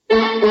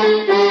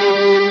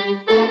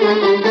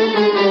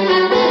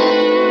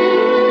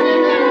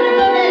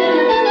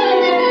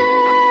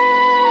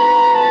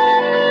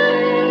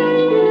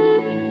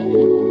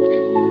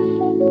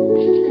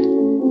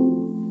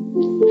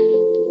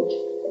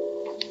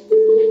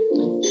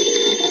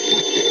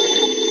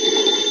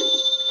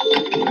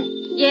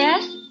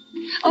 Yes?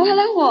 Oh,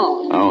 hello,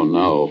 Walt. Oh,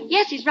 no.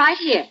 Yes, he's right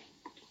here.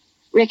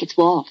 Rick, it's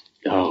Walt.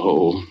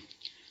 Oh.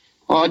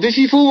 Oh, this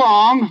is Fu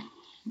Wong.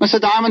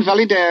 Mr. Diamond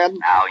Valley dead.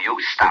 Now, you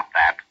stop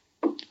that.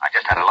 I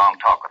just had a long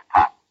talk with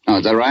Pop. Oh,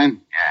 is that right? Yeah,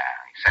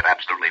 he said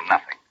absolutely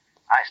nothing.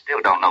 I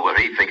still don't know where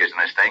he figures in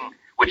this thing.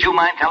 Would you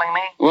mind telling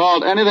me?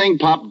 Well, anything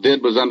Pop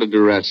did was under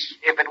duress.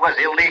 If it was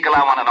illegal,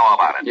 I want to know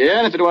about it. Yeah,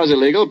 and if it was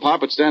illegal,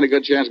 Pop would stand a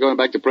good chance going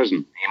back to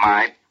prison. He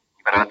might.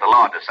 You better let the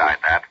law decide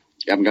that.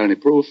 You haven't got any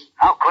proof?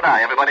 How could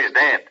I? Everybody's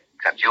dead,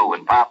 except you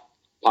and Pop.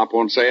 Pop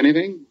won't say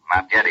anything?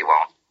 Not yet, he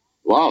won't.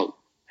 Walt.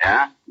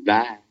 Yeah?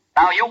 Die.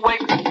 Now, you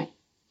wait.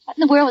 What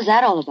in the world was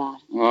that all about?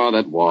 Oh,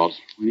 that Walt.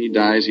 When he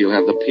dies, he'll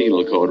have the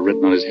penal code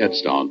written on his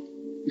headstone.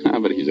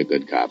 But he's a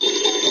good cop.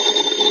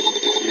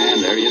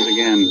 And there he is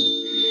again.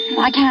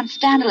 I can't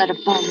stand to let a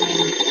phone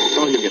ring.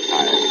 Oh, you'll get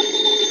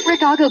tired.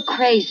 Rick, I'll go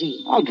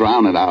crazy. I'll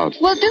drown it out.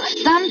 Well, do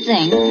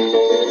something.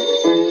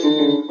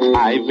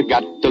 I've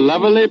got a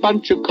lovely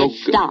bunch of coke.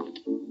 Stop.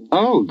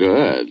 Oh,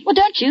 good. Well,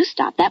 don't you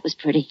stop. That was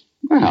pretty.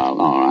 Well,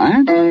 all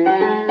right.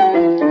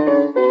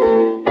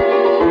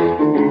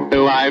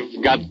 Oh,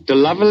 I've got a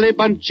lovely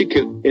bunch of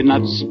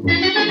coconuts.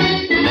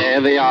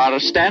 There they are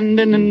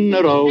standing in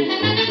a row.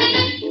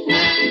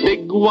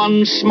 Big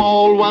ones,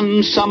 small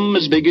ones, some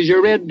as big as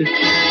your head.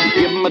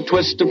 Give 'em a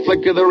twist, a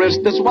flick of the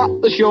wrist, that's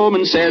what the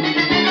showman said.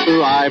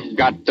 Oh, I've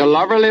got a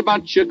lovely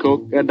bunch of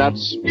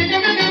coconuts.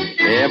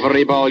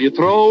 Every ball you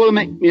throw will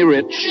make me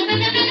rich.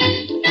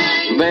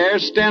 There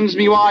stands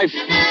me wife,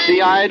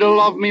 the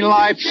idol of me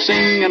life.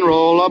 Sing and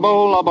roll a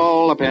bowl, a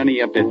ball, a penny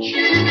a pitch.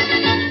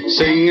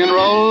 Sing and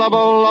roll a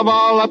bowl, a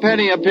ball, a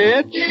penny a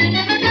pitch.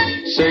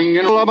 Sing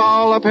and roll a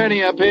ball, a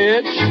penny a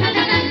pitch.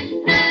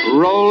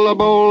 Roll a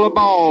bowl, a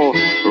ball,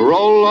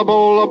 roll a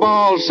bowl, a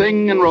ball.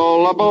 Sing and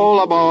roll a bowl,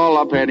 a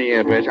ball, a penny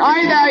a pitch.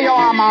 Aye, there you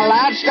are, my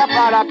lad. Step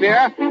right up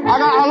here. I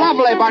got a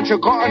lovely bunch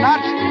of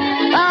coconuts.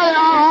 There they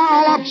are,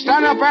 all up,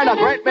 stand up in a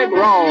great big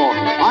row.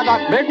 I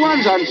got big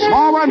ones and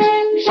small ones,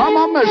 some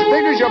of them as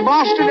big as your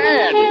blasted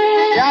head.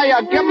 Yeah,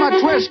 you give 'em a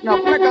twist and a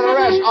flick of the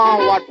wrist.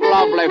 Oh, what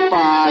lovely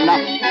fun.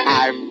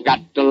 I've got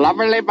a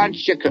lovely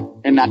bunch of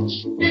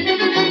coconuts.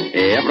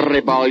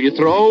 Every ball you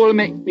throw will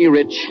make me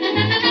rich.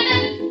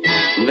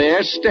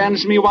 There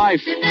stands me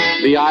wife,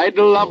 the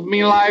idol of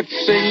me life.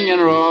 Sing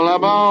and roll a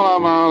ball, a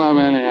ball, a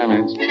penny a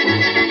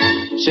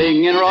pitch.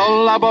 Sing and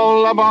roll a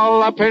bowl, a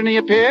ball, a penny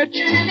a pitch.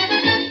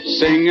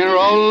 Sing and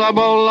roll a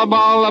bowl, a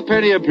ball, a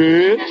penny a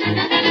pitch.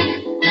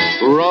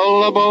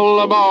 Roll a bowl,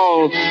 a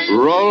ball,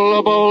 roll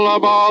a bowl, a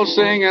ball.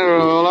 Sing and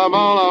roll a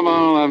ball, a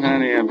ball, a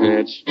penny a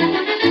pitch.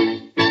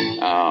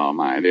 Oh,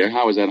 my dear,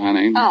 how was that,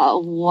 honey? Oh,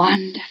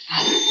 wonderful.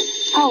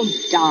 Oh,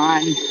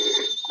 darn.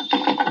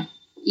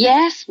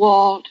 Yes,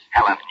 Walt.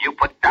 Helen, you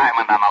put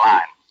Diamond on the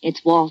line.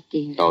 It's Walt,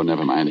 dear. Oh,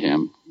 never mind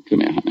him. Come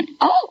here, honey.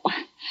 Oh.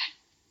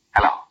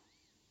 Hello.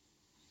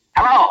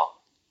 Hello.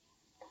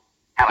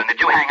 Helen, did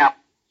you hang up?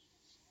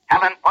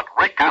 Helen, put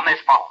Rick on this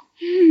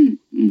phone.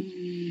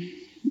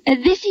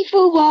 This is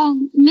Fu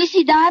Wong.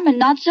 Missy Diamond,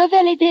 not so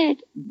very dead.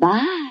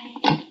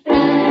 Bye.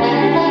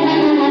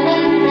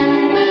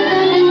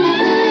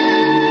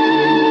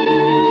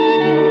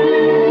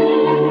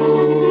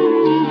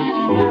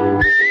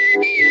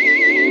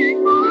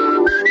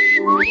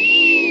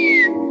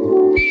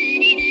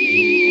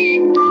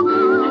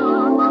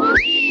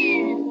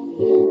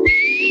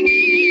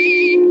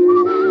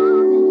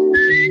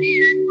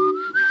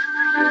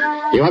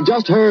 You have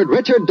just heard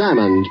Richard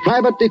Diamond,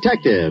 Private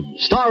Detective,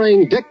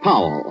 starring Dick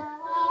Powell.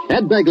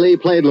 Ed Begley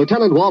played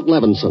Lieutenant Walt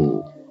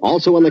Levinson.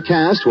 Also in the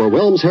cast were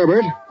Wilms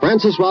Herbert,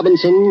 Francis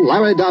Robinson,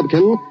 Larry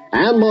Dobkin,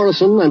 Ann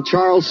Morrison, and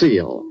Charles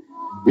Seal.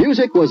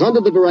 Music was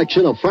under the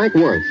direction of Frank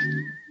Worth.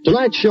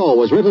 Tonight's show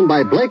was written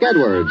by Blake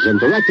Edwards and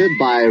directed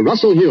by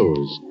Russell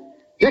Hughes.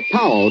 Dick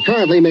Powell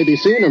currently may be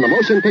seen in the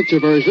motion picture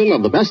version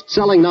of the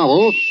best-selling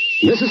novel,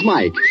 Mrs.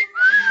 Mike.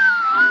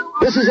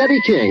 This is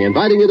Eddie King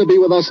inviting you to be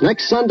with us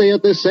next Sunday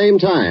at this same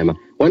time,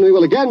 when we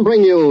will again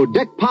bring you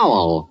Dick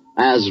Powell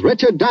as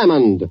Richard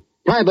Diamond,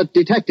 Private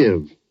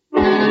Detective.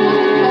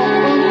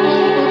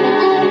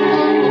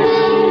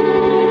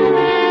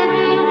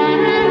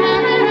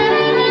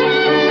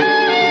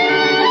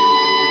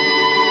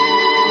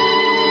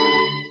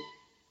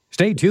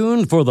 Stay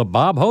tuned for The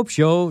Bob Hope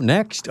Show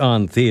next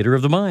on Theater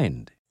of the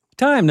Mind.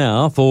 Time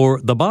now for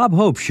The Bob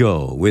Hope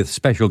Show with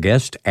special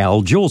guest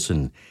Al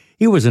Jolson.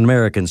 He was an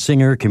American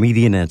singer,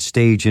 comedian, and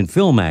stage and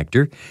film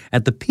actor.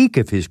 At the peak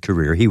of his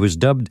career, he was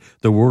dubbed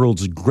the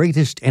world's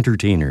greatest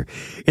entertainer.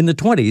 In the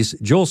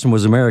 20s, Jolson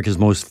was America's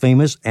most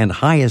famous and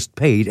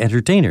highest-paid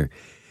entertainer.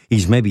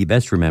 He's maybe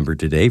best remembered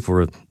today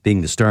for being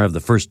the star of the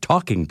first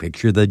talking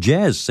picture, The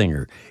Jazz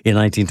Singer, in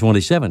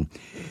 1927.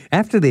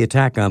 After the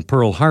attack on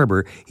Pearl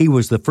Harbor, he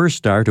was the first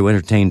star to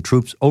entertain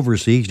troops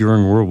overseas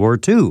during World War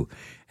II.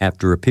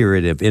 After a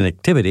period of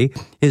inactivity,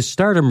 his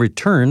stardom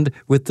returned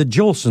with The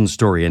Jolson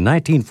Story in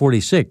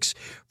 1946,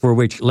 for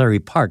which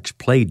Larry Parks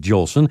played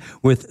Jolson,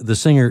 with the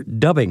singer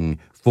dubbing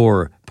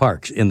for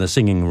Parks in the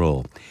singing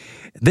role.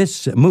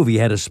 This movie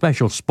had a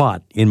special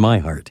spot in my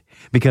heart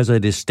because I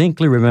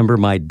distinctly remember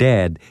my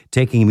dad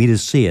taking me to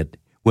see it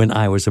when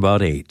I was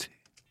about 8.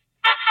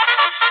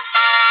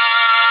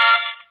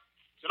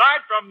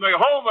 Tonight, from the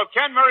home of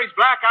Ken Murray's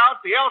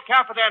Blackout, the El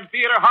Capitan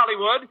Theater,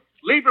 Hollywood,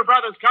 Lever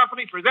Brothers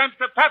Company presents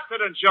the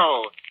Pepsodent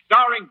Show,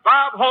 starring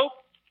Bob Hope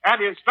and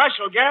his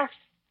special guest,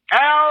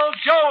 Al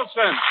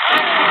Jolson.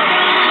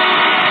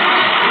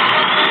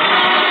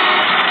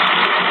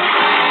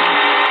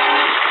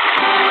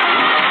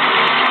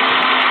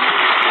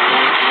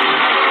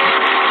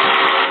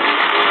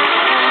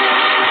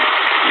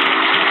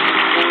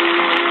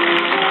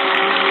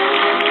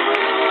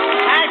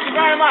 Thank you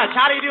very much.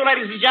 How do you do,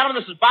 ladies and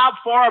gentlemen? This is Bob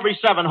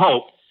 4every7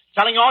 Hope,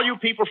 telling all you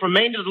people from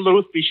Maine to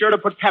Duluth, be sure to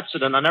put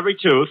Pepsodent on every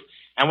tooth,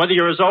 and whether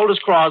you're as old as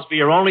Crosby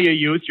or only a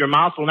youth, your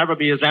mouth will never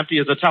be as empty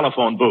as a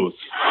telephone booth.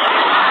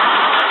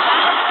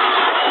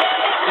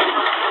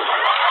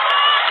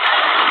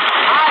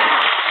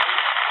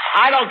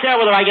 I don't care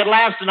whether I get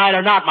laughs tonight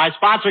or not. My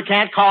sponsor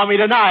can't call me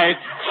tonight.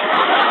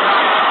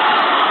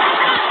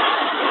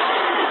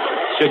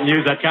 Shouldn't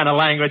use that kind of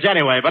language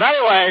anyway. But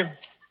anyway,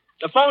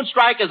 the phone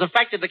strike has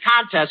affected the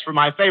contest for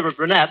my favorite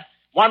brunette.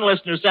 One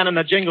listener sent in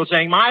a jingle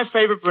saying, "My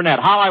favorite brunette,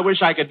 how I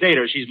wish I could date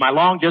her. She's my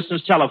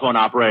long-distance telephone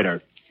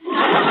operator."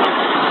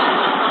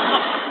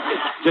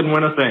 Didn't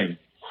win a thing.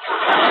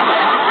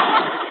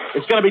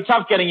 It's going to be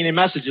tough getting any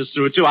messages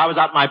through, too. I was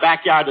out in my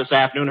backyard this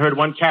afternoon, heard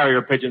one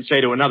carrier pigeon say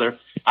to another,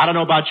 "I don't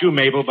know about you,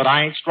 Mabel, but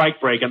I ain't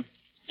strike-breaking."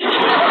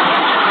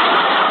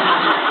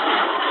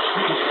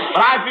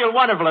 But I feel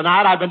wonderful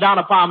tonight. I've been down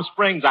to Palm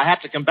Springs. I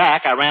had to come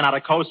back. I ran out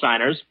of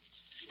co-signers.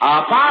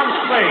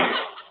 Palm Springs.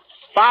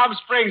 Palm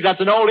Springs, that's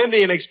an old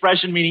Indian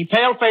expression meaning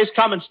pale-face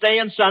come and stay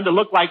in sun to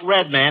look like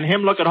red man,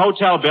 him look at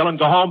hotel bill and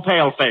go home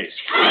pale-face.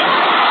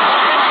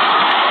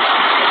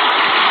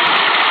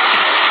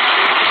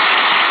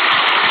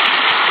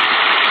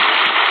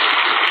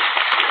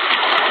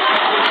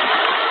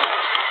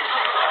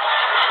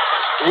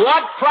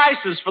 What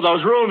prices for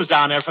those rooms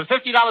down there? For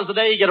 $50 a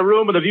day, you get a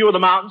room with a view of the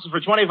mountains, and for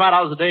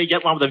 $25 a day, you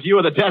get one with a view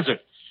of the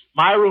desert.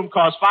 My room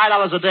costs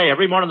 $5 a day.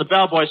 Every morning, the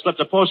bellboy slipped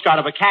a postcard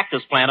of a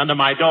cactus plant under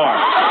my door.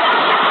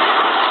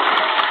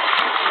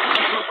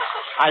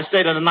 I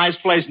stayed at a nice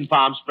place in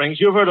Palm Springs.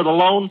 You've heard of the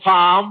Lone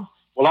Palm?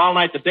 Well, all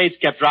night the dates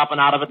kept dropping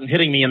out of it and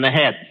hitting me in the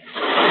head.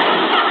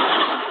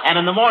 And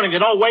in the morning, they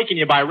don't waken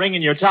you by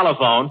ringing your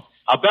telephone.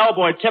 A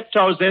bellboy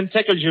tiptoes in,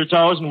 tickles your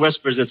toes, and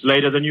whispers, "It's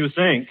later than you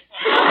think."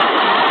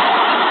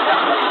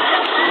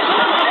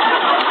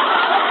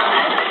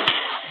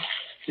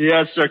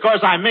 Yes, sir. Of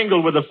course, I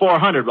mingled with the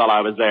 400 while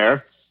I was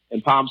there.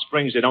 In Palm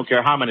Springs, they don't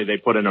care how many they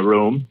put in a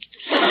room.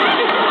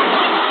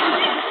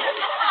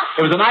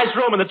 It was a nice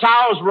room, and the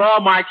towels were all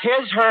marked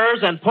his,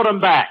 hers, and put them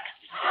back.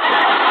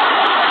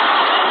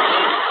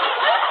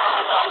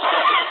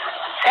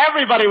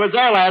 Everybody was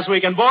there last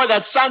week, and boy,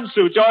 that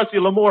sunsuit Dorothy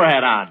Lamour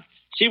had on.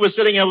 She was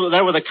sitting over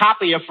there with a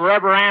copy of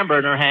Forever Amber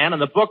in her hand,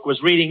 and the book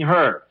was reading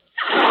her.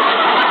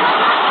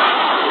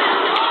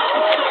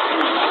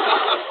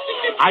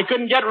 I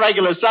couldn't get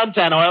regular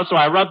suntan oil, so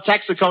I rubbed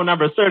Texaco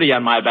number 30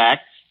 on my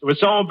back. It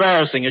was so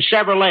embarrassing. A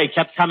Chevrolet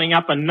kept coming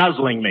up and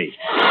nuzzling me.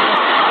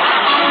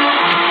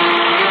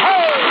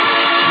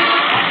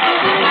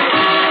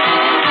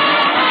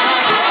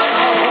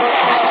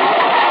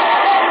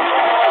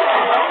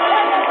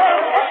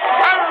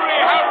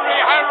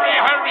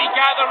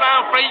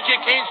 You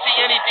can't see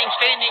anything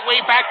standing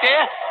way back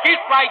there. Get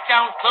right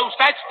down close.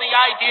 That's the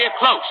idea,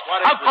 close.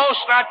 Of course,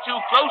 not too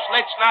close.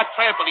 Let's not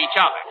trample each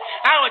other.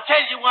 Now, I'll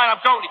tell you what I'm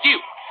going to do.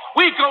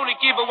 We're going to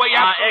give away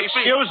absolutely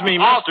free. Excuse me,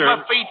 mister.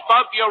 Off my feet,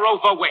 Bub, you're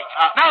overweight.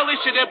 Now,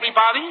 listen,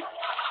 everybody.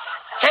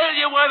 Tell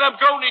you what I'm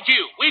going to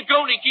do. We're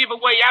going to give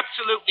away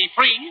absolutely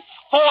free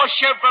 4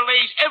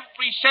 Chevrolets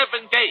every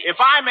 7 days. If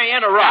I may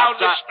interrupt.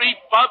 Down the street,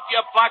 Bub,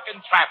 you're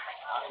blocking traffic.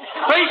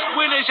 First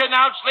winner's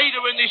announced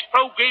later in this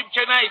program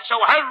tonight, so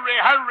hurry,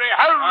 hurry,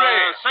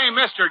 hurry. Say,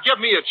 mister, give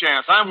me a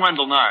chance. I'm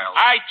Wendell Niles.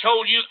 I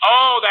told you,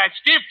 oh, that's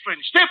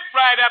different. Step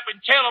right up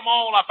and tell them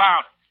all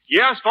about it.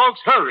 Yes,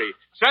 folks, hurry.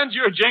 Send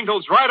your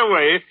jingles right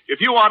away if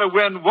you want to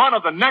win one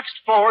of the next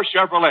 4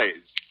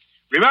 Chevrolets.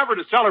 Remember,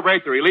 to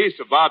celebrate the release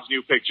of Bob's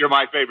new picture,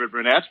 My Favorite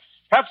Brunette,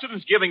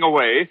 Pepsodent's giving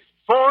away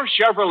 4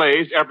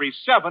 Chevrolets every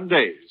 7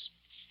 days.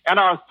 And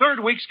our 3rd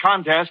week's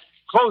contest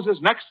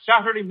closes next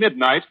Saturday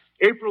midnight,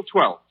 April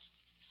 12th.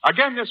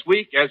 Again this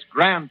week, as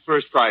grand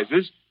first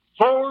prizes,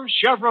 4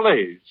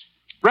 Chevrolets,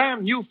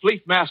 brand new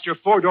Fleetmaster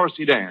 4-door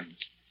sedans.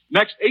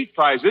 Next 8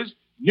 prizes,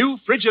 new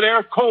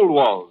Frigidaire cold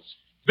walls,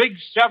 big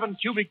 7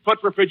 cubic foot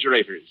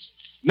refrigerators.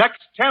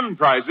 Next 10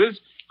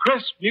 prizes,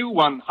 crisp new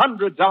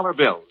 $100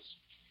 bills.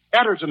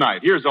 Enter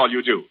tonight. Here's all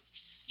you do.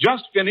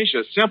 Just finish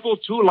a simple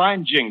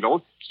 2-line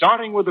jingle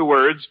starting with the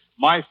words,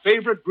 "My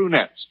favorite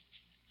brunettes."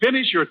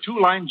 Finish your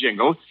 2-line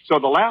jingle so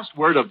the last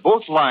word of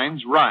both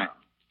lines rhyme.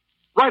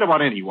 Write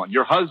about anyone,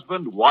 your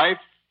husband, wife,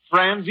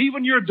 friends,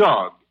 even your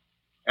dog.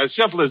 As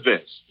simple as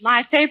this.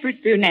 My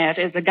favorite brunette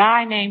is a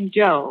guy named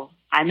Joe.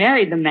 I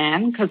married the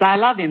man because I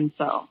love him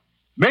so.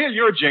 Mail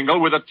your jingle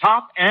with the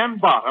top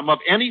and bottom of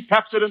any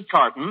Pepsodent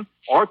carton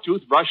or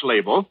toothbrush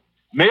label.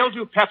 Mail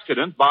to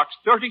Pepsodent, Box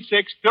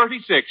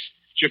 3636,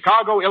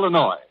 Chicago,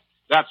 Illinois.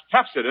 That's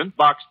Pepsodent,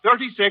 Box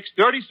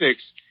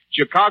 3636,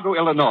 Chicago,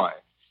 Illinois.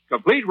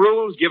 Complete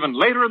rules given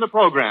later in the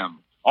program.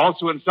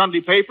 Also in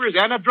Sunday papers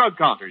and at drug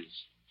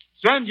counters.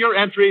 Send your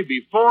entry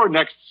before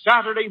next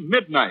Saturday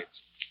midnight.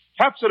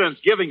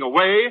 Pepsodent's giving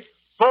away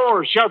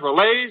 4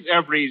 Chevrolets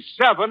every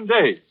 7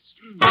 days.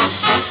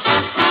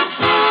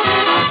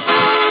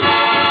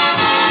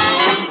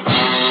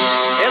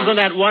 Isn't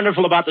that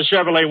wonderful about the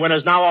Chevrolet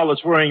winners? Now all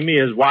that's worrying me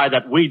is why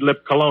that weed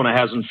lip Kelowna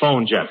hasn't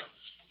phoned yet.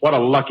 What a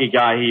lucky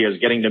guy he is,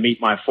 getting to meet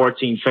my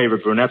 14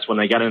 favorite brunettes when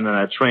they got in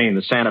that train,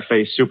 the Santa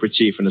Fe Super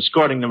Chief, and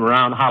escorting them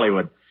around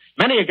Hollywood.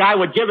 Many a guy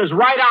would give his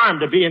right arm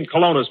to be in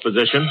Kelowna's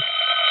position.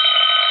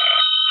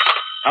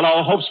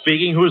 Hello, Hope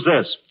speaking. Who's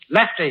this?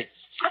 Lefty.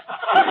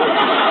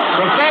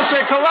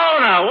 Professor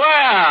Kelowna,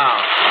 well.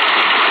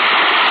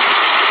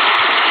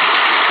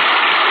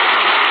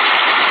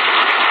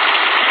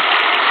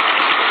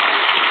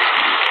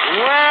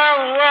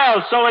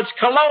 Well, so it's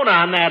Kelowna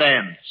on that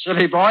end.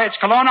 Silly boy, it's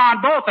Kelowna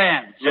on both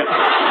ends. Yeah.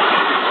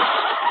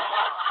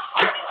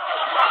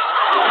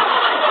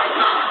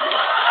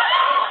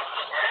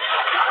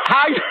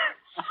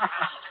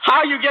 How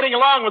are you getting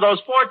along with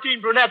those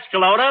 14 brunettes,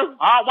 Kelowna?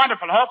 Oh,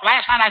 wonderful, Hope.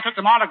 Last night I took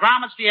them all to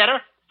Grauman's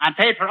Theater and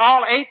paid for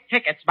all 8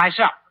 tickets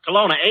myself.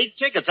 Kelowna, 8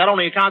 tickets. That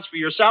only accounts for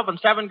yourself and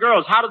 7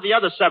 girls. How did the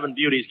other 7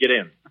 beauties get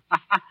in?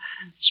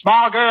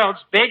 Small girls,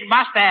 big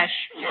mustache.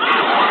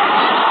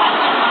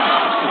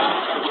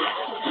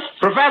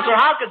 Professor,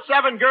 how could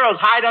 7 girls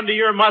hide under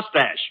your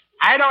mustache?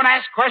 I don't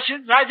ask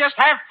questions. I just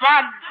have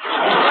fun.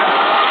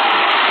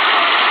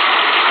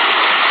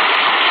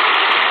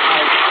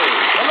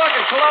 Well, look,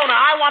 at Kelowna,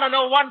 I want to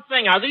know one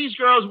thing. Are these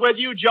girls with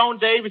you? Joan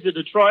Davies of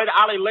Detroit,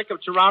 Ollie Lick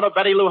of Toronto,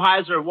 Betty Lou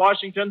Heiser of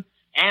Washington,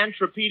 Ann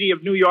Trapedi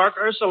of New York,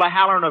 Ursula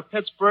Halloran of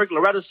Pittsburgh,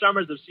 Loretta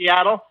Summers of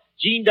Seattle,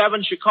 Jean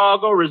Devon,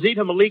 Chicago,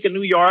 Rosita Malika,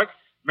 New York,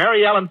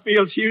 Mary Ellen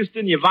Fields,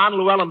 Houston, Yvonne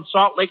Llewellyn,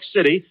 Salt Lake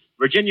City,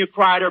 Virginia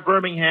Kreider,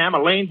 Birmingham,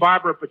 Elaine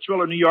Barber of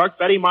Petrillo, New York,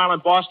 Betty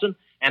Marlin, Boston,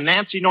 and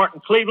Nancy Norton,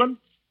 Cleveland.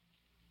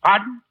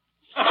 Pardon?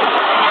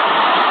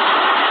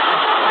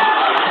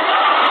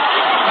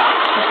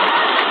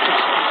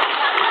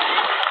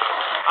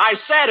 I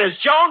said, is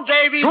Joan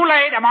Davies... Too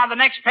late. I'm on the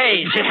next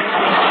page.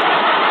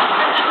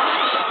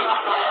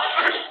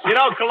 You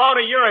know,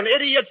 Kelowna, you're an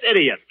idiot's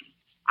idiot.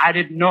 I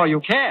didn't know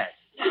you cared.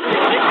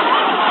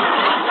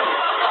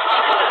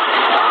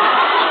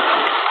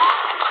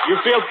 You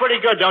feel pretty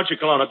good, don't you,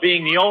 Kelowna,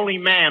 being the only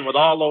man with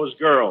all those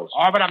girls?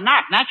 Oh, but I'm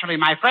not. Naturally,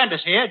 my friend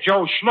is here,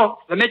 Joe Schlunk,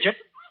 the midget.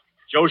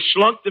 Joe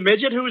Schlunk, the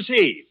midget? Who's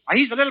he? Well,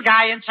 he's the little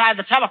guy inside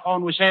the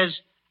telephone who says,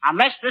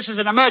 unless this is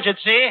an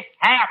emergency,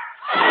 hang up.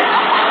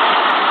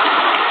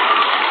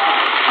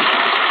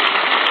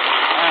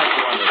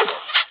 That's wonderful.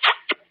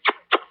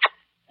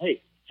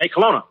 Hey,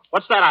 Kelowna,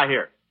 what's that I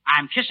hear?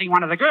 I'm kissing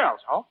one of the girls,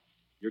 oh?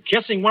 You're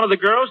kissing one of the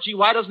girls? Gee,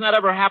 why doesn't that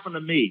ever happen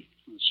to me?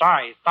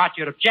 Sorry, thought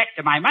you'd object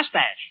to my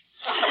mustache.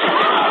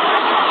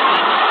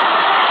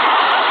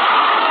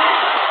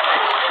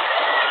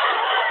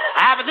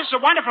 But this is a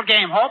wonderful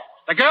game, Hope.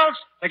 The girls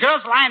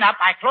line up.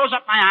 I close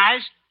up my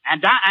eyes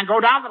and go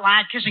down the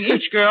line, kissing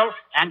each girl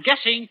and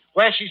guessing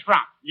where she's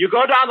from. You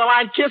go down the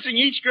line kissing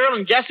each girl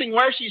and guessing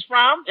where she's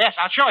from? Yes,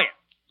 I'll show you.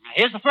 Now,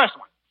 here's the first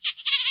one.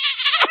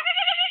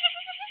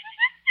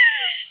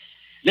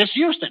 Miss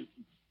Houston.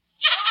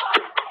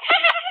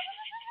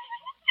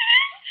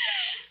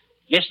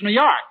 Miss New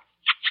York.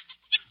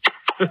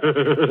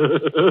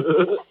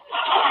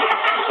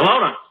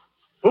 Kelowna,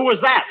 who was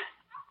that?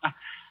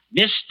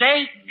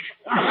 Mistake.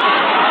 Thank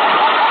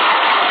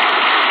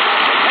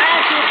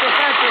you,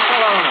 Professor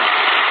Kelowna.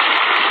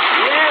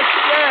 Yes,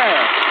 sir.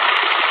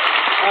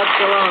 That's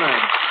Kelowna.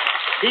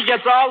 He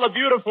gets all the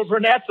beautiful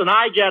brunettes, and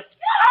I get...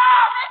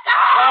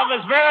 Oh,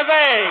 Miss Vera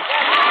Vague.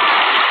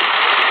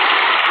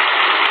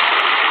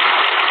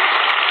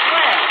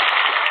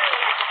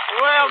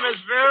 Well, Miss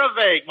Vera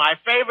Vague, my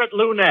favorite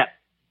lunette.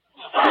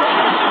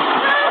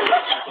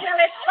 Well,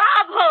 it's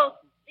Bob Hope,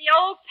 the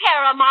old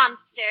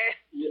para-monster.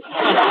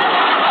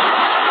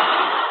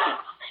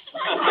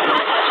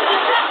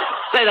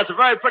 Say, that's a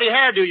very pretty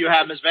hairdo you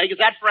have, Miss Vague. Is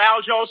that for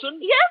Al Jolson?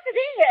 Yes, it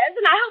is,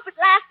 and I hope it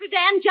lasts for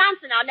Dan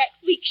Johnson on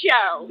next week's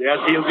show. Yes,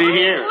 he'll be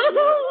here.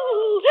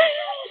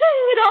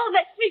 It all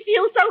makes me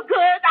feel so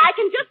good. I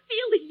can just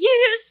feel the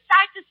years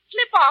start to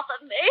slip off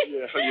of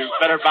me. Yeah, you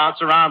better bounce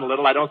around a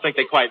little. I don't think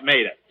they quite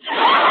made it.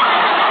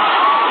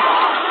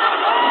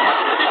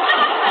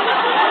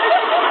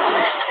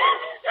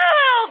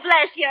 Oh,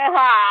 bless your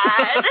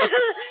heart.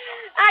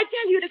 I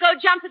tell you to go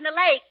jump in the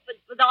lake, but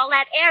with all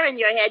that air in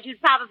your head, you'd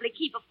probably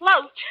keep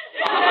afloat.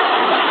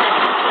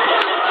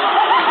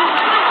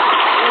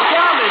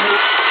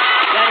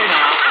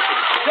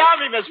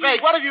 Miss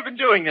Vague. What have you been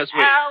doing this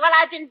week? Oh, well,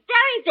 I've been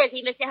very busy,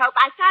 Mr. Hope.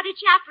 I started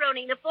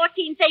chaperoning the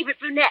 14 favorite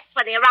brunettes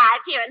when they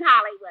arrived here in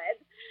Hollywood.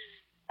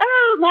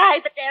 Oh, my,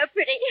 but they're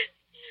pretty.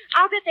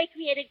 I'll bet they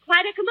created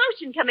quite a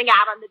commotion coming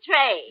out on the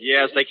train.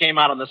 Yes, they came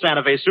out on the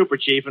Santa Fe Super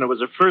Chief, and it was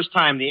the first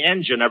time the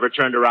engine ever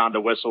turned around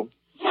to whistle.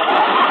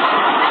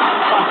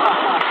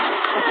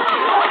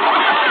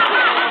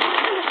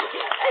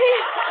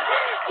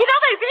 You know,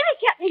 they really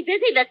kept me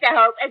busy, Mr.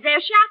 Hope, as their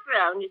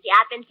chaperone. You see,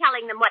 I've been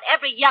telling them what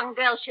every young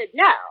girl should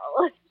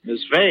know.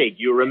 Miss Vague,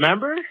 you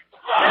remember?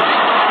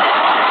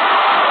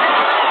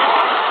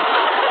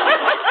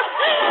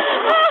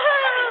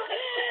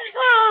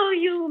 Oh,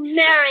 you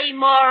merry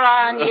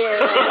moron, you.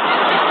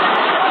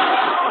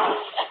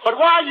 But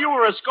while you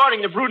were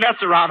escorting the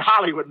brunettes around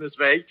Hollywood, Miss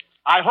Vague,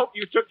 I hope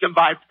you took them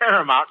by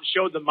Paramount and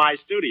showed them my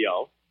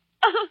studio.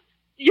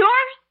 Your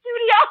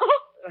studio?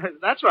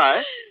 That's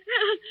right.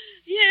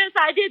 Yes,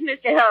 I did,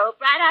 Mr. Hope.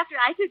 Right after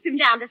I took them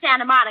down to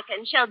Santa Monica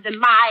and showed them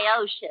my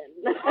ocean.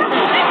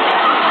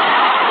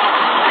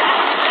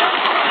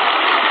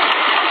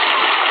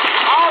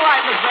 All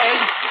right, Miss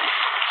Vague.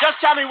 Just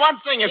tell me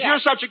one thing. If you're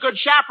such a good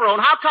chaperone,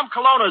 how come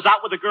Colonna's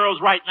out with the girls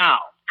right now?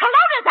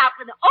 Colonna's out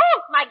with them.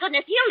 Oh, my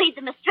goodness, he'll lead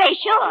them astray,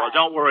 sure. Well,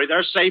 don't worry.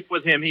 They're safe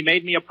with him. He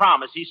made me a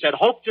promise. He said,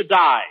 hope to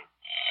die.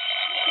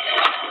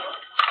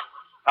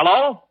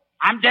 Hello?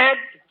 I'm dead.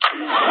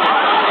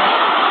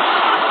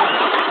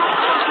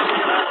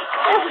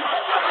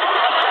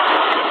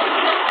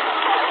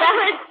 Well,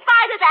 in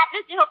spite of that,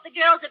 Mr. Hope, the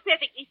girls are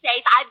perfectly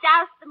safe. I've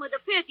doused them with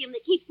a perfume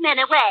that keeps men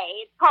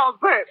away. It's called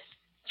Burp.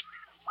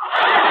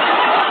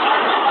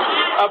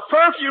 A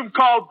perfume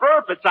called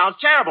Burp. It sounds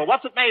terrible.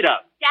 What's it made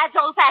of? Dad's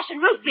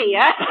old-fashioned root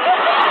beer.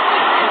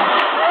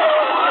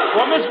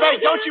 Well, Miss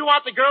Vague, don't you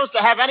want the girls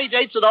to have any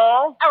dates at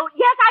all? Oh,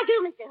 yes, I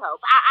do, Mr. Hope.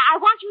 I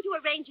want you to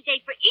arrange a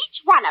date for each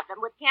one of them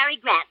with Cary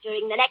Grant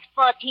during the next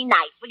 14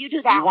 nights. Will you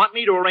do that? You want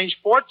me to arrange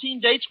 14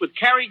 dates with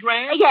Cary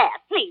Grant? Yes,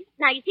 please.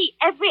 Now, you see,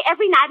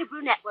 every night a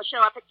brunette will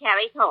show up at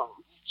Cary's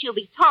home. She'll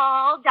be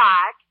tall,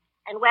 dark,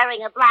 and wearing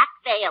a black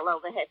veil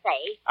over her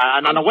face.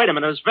 No, wait a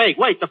minute. It's Vague.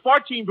 Wait, the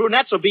 14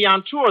 brunettes will be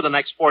on tour the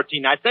next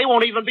 14 nights. They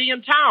won't even be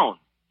in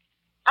town.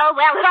 Oh,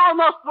 well, it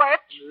almost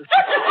worked.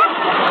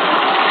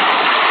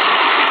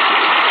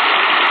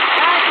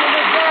 Thank you,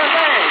 Miss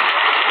Vague.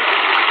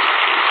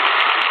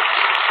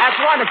 That's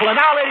wonderful. And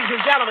now, ladies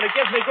and gentlemen, it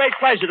gives me great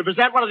pleasure to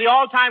present one of the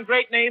all-time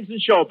great names in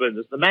show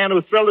business, the man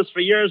who thrilled us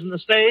for years on the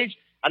stage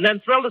and then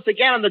thrilled us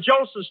again in the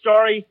Jolson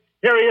story.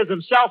 Here he is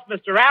himself,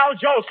 Mr. Al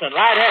Jolson,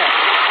 right here.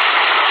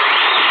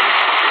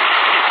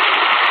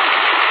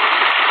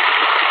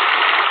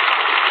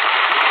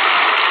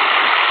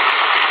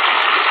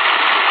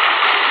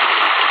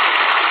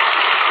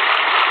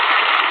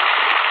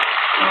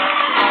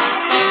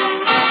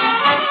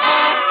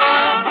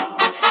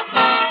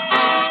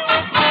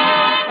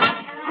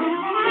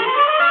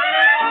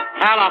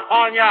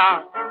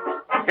 California,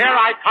 here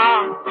I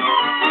come,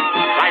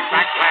 right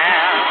back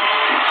where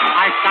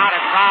I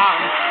started from,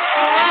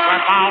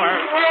 where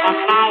bowers of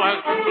flowers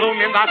bloom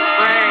in the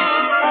spring.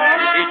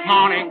 Each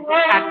morning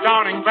at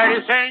dawning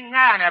birdies sing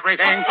and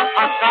everything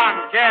a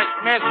sun-kissed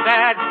miss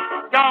said,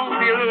 don't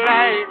be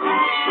late.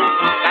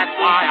 That's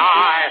why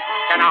I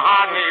can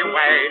hardly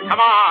wait. Come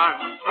on,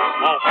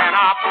 open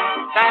up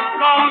that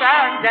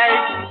golden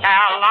gate,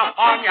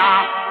 California,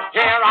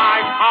 here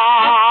I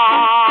come.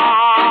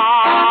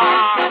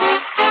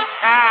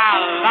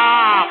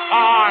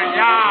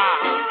 California,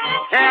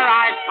 here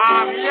I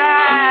come,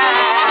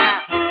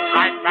 yeah,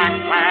 right back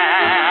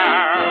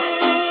where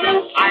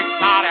I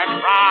started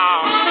from,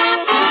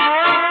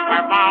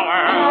 where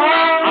bowers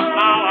of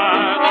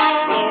flowers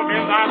bloom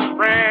in the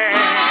spring.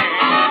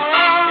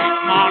 Each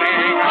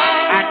morning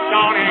at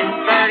dawning,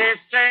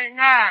 birdies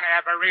sing and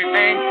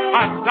everything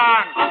a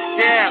sun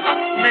gives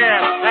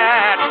miss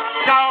said,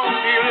 don't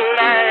be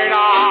late.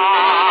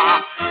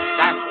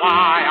 That's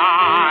why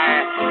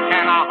I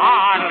can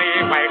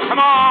hardly wait. Come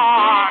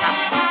on,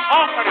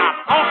 open up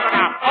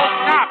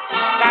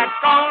that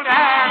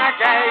golden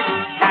gate,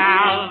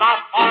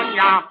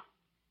 California.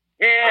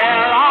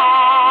 Here I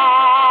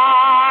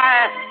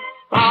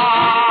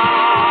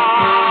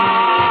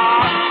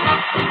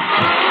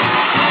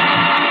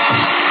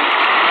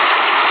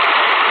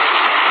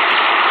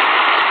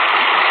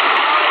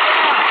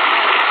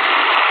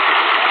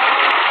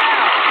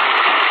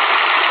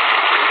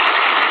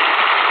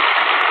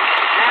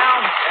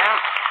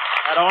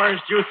That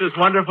orange juice is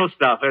wonderful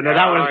stuff, and that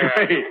was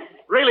great.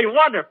 Really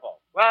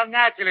wonderful. Well,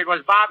 naturally it was,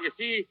 Bob. You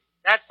see,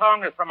 that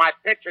song is from my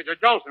picture, The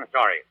Jolson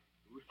Story.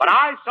 But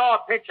I saw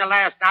a picture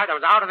last night that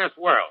was out of this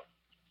world.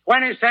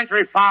 20th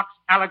Century Fox,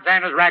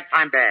 Alexander's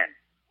Ragtime Band.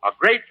 A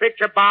great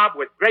picture, Bob,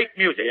 with great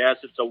music. Yes,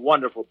 it's a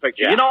wonderful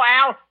picture. Yeah. You know,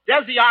 Al,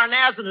 Desi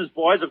Arnaz and his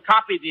boys have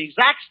copied the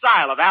exact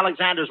style of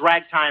Alexander's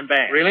Ragtime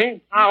Band.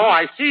 Really? Oh,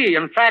 I see.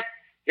 In fact,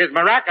 his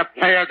maraca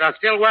players are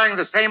still wearing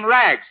the same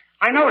rags.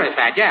 I noticed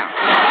that, yeah.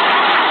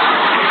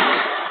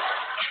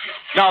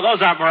 No,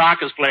 those aren't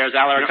maracas players,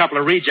 Al. They're a couple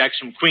of rejects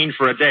from Queen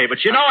for a Day.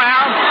 But you know,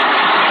 Al...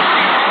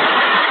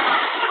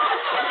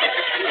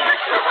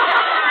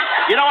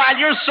 You know, Al,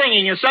 your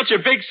singing is such a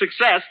big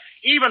success,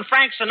 even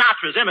Frank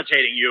Sinatra's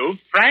imitating you.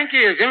 Frankie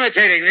is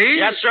imitating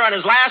me? Yes, sir. In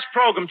his last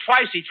program,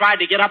 twice he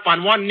tried to get up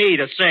on one knee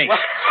to sing. But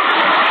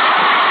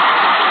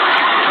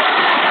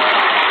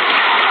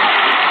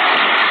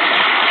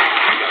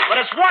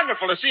it's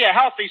wonderful to see a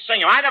healthy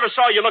singer. I never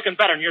saw you looking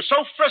better, and you're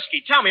so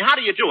frisky. Tell me, how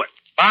do you do it?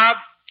 Bob,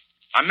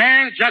 a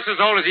man's just as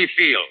old as he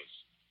feels.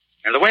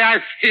 And the way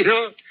I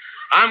feel,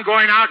 I'm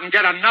going out and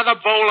get another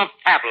bowl of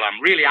pablum.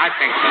 Really, I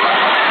think so.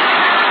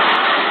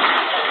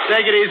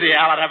 Take it easy,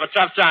 Al. I'd have a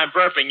tough time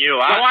burping you.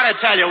 I want to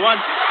tell you one.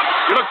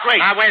 You look great.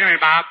 Now, wait a minute,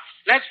 Bob.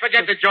 Let's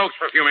forget the jokes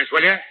for a few minutes,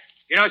 will you?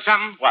 You know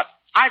something? What?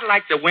 I'd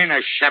like to win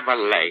a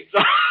Chevrolet.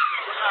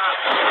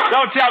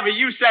 Don't tell me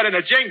you said in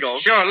a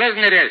jingle. Sure,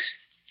 listen to this.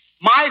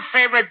 My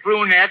favorite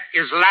brunette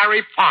is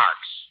Larry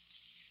Parks.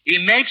 He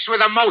makes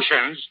with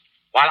emotions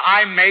while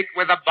I make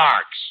with the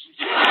barks.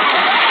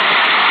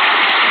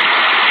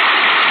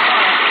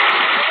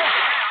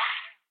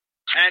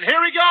 And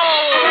here we go.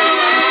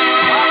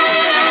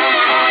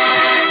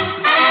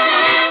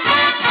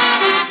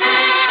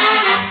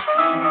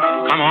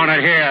 Come on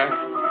in here.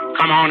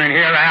 Come on in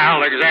here,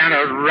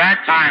 Alexander's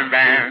Ragtime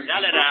Band.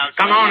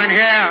 Come on in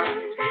here.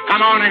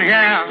 Come on in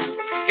here.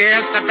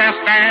 It's the best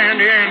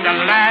band in the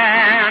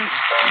land.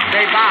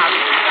 Say, Bob,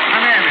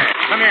 come here a minute.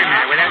 Come here a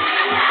minute, will you?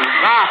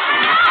 Bob.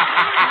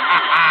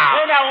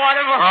 Isn't that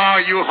wonderful? Oh,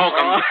 you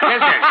hokum.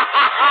 Listen.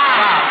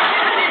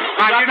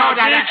 Bob, you know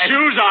that... big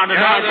shoes on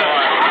tonight,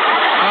 boy.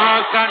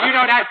 Oh, son, you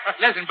know that...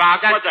 Listen, Bob,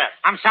 What's that?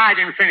 I'm sorry I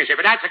didn't finish it,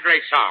 but that's a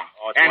great song.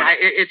 Oh, and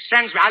it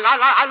sends me... I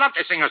love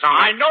to sing a song.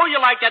 I know you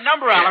like that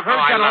number, Al. I've heard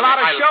you on a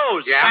lot of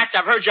shows. Yeah? In fact,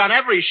 I've heard you on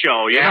every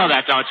show. You know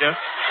that, don't you?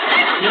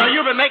 You know,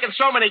 you've been making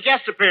so many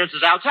guest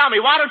appearances, Al. Tell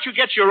me, why don't you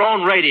get your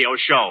own radio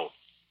show?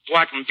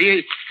 What,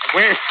 indeed?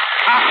 Where? Oh,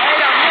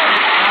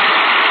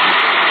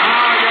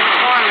 you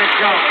spoiled it,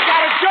 Joe.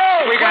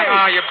 We got a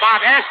joke.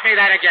 Bob, ask me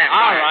that again.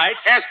 All right.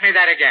 Ask me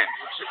that again.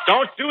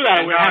 Don't do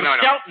that. We'll have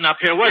Skelton up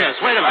here with us.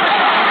 Wait a minute.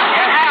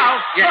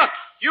 Al, look,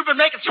 you've been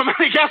making so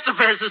many guest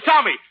appearances.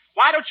 Tell me,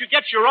 why don't you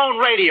get your own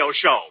radio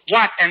show?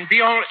 What, and be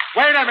only...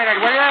 Wait a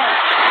minute, will you?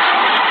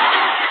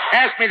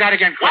 Ask me that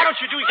again, quick. Why don't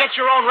you get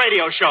your own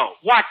radio show?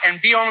 What, and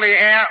be only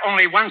air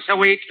only once a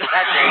week? That's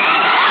it.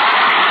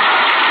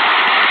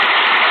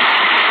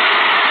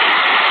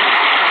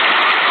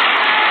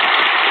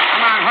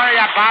 Come on, hurry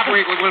up, Bob.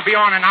 We'll be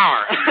on an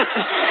hour.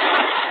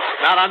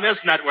 Not on this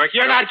network.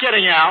 You're not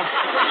kidding, Al.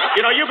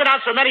 You know, you've been on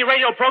so many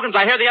radio programs.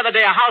 I heard the other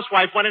day a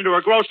housewife went into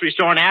her grocery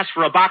store and asked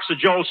for a box of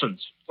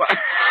Jolsons.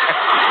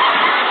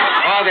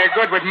 Oh, they're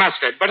good with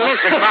mustard. But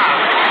listen,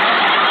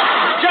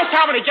 Bob. Just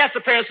how many guest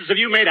appearances have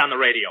you made on the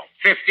radio?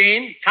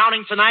 15.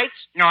 Counting tonight's?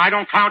 No, I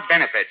don't count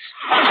benefits.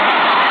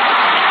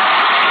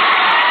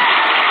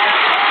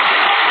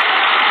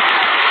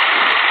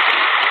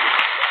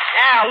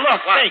 Al,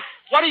 look, think.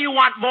 What do you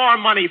want more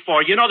money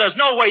for? You know, there's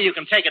no way you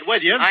can take it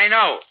with you. I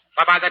know.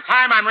 But by the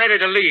time I'm ready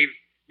to leave,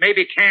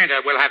 maybe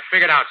Canada will have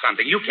figured out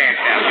something. You can't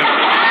tell.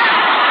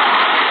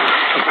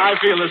 I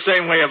feel the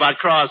same way about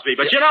Crosby.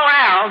 But you know,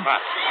 Al,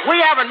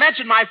 we haven't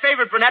mentioned my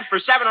favorite brunette for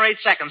 7 or 8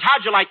 seconds.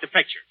 How'd you like the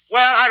picture?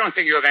 Well, I don't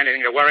think you have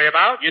anything to worry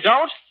about. You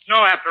don't?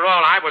 No, after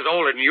all, I was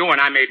older than you when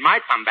I made my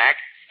comeback.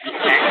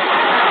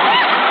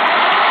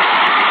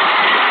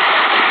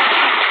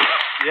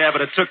 Yeah,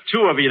 but it took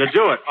 2 of you to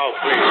do it. Oh,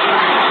 please.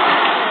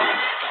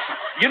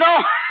 You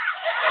know,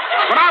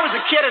 when I was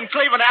a kid in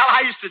Cleveland, Al,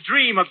 I used to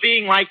dream of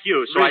being like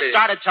you. So Really? I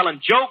started telling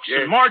jokes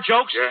and more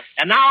jokes,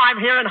 and now I'm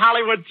here in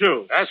Hollywood,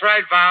 too. That's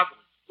right, Bob.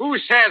 Who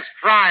says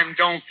crime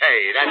don't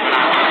pay? That's what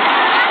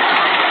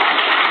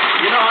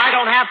You know, I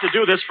don't have to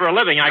do this for a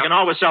living. I can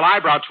always sell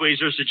eyebrow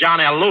tweezers to John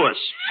L. Lewis.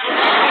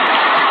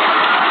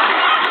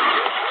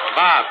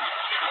 Bob,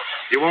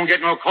 you won't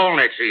get no coal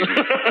next season.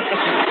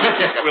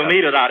 We'll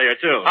need it out here,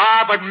 too.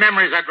 But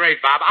memories are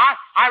great, Bob.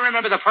 I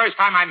remember the first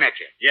time I met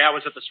you. Yeah, it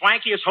was at the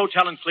swankiest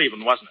hotel in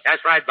Cleveland, wasn't it?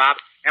 That's right, Bob.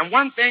 And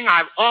one thing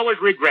I've always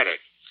regretted.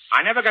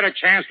 I never got a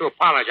chance to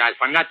apologize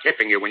for not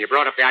tipping you when you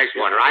brought up the ice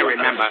water. I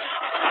remember.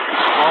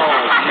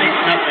 Oh, think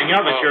nothing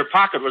of it. Your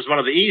pocket was one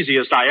of the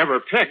easiest I ever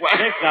picked.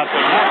 Think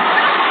nothing of it.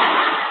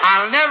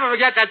 I'll never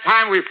forget that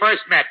time we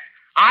first met.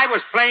 I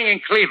was playing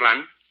in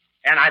Cleveland,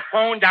 and I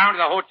phoned down to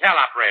the hotel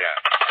operator.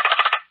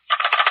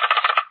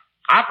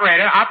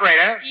 Operator.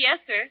 Yes,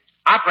 sir.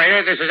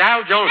 Operator, this is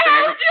Al Jolson.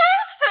 Al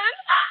Jolson?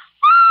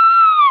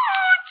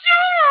 Oh,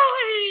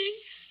 Joey!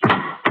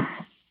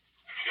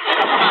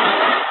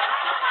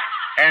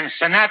 And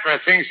Sinatra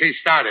thinks he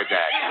started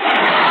that.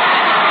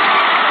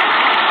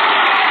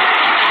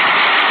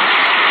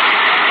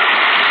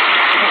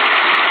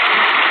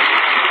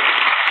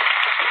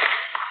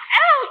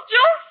 Al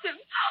Jolson!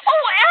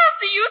 Oh, Al,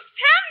 you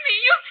send me!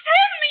 You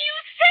send me! You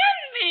send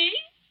me!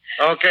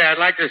 Okay, I'd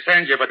like to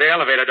send you, but the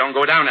elevator don't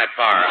go down that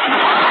far.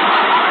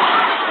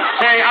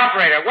 Say,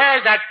 operator,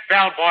 where's that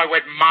bellboy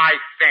with my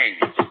thing?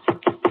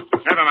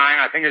 Never mind,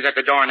 I think he's at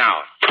the door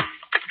now.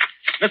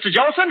 Mr.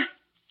 Jolson?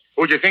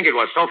 Who'd you think it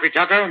was, Sophie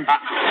Tucker?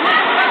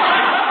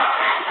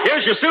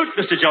 Here's your suit,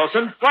 Mr.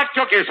 Jolson. What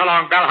took you so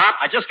long, bellhop?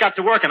 I just got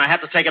to work and I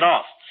had to take it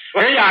off.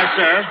 Here you are,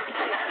 sir.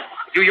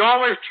 Do you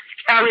always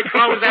carry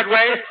clothes that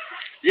way?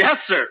 Yes,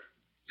 sir.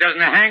 Doesn't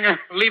the hanger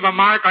leave a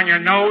mark on your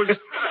nose?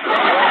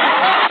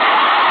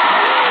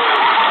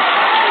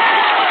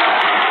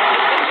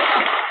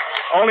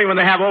 Only when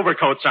they have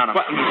overcoats on them.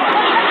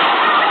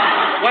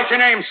 What's your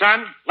name,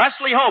 son?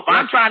 Leslie Hope.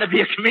 I'm trying to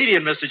be a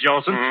comedian, Mr.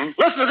 Jolson. Mm-hmm.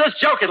 Listen to this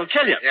joke. It'll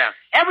kill you. Yeah.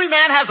 Every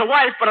man has a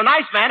wife, but a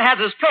nice man has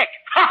his pick.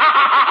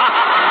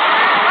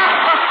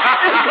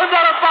 Isn't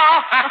that a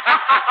ball?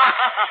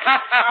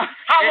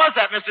 How was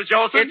that, Mr.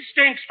 Jolson? It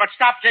stinks, but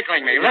stop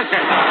tickling me.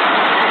 Listen.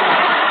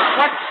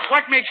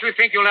 What makes you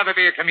think you'll ever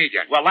be a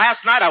comedian? Well,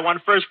 last night I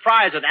won first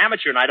prize at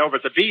amateur night over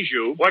at the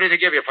Bijou. What did they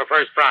give you for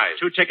first prize?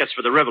 2 tickets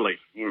for the Rivoli.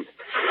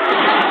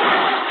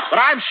 But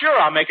I'm sure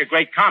I'll make a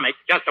great comic.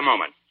 Just a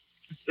moment.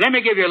 Let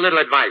me give you a little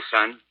advice,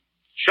 son.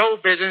 Show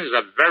business is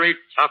a very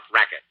tough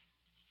racket.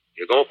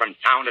 You go from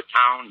town to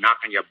town,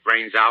 knocking your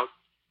brains out.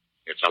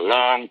 It's a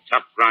long,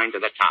 tough grind to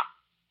the top.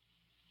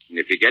 And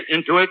if you get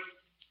into it,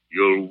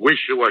 you'll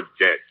wish you were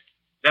dead.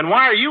 Then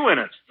why are you in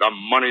it? The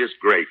money is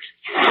great.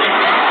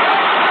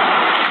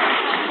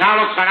 Now,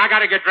 look, son, I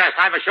gotta get dressed.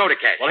 I have a show to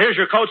catch. Well, here's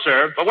your coat,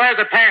 sir. But where's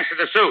the pants to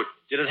the suit?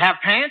 Did it have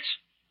pants?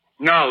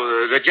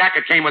 No, the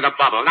jacket came with a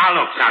bubble. Now,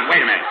 look, son,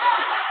 wait a minute.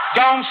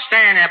 Don't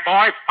stand there,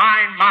 boy.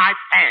 Find my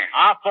pants.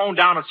 I'll phone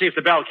down and see if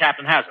the bell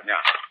captain has them. Yeah.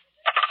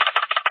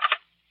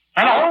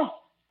 Hello?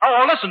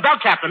 Oh, listen, bell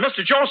captain,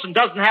 Mr. Jolson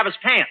doesn't have his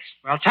pants.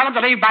 Well, tell him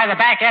to leave by the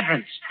back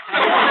entrance.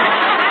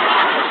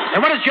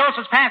 And what does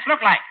Joseph's pants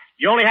look like?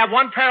 You only have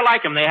one pair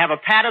like them. They have a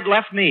padded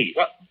left knee.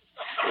 What?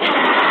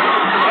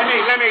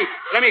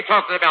 Let me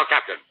talk to the bell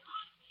captain.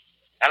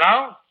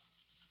 Hello?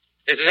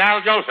 This is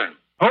Al Jolson.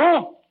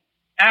 Who?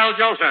 Al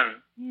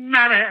Jolson.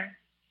 Mammy.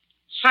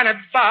 Sonny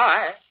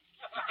boy.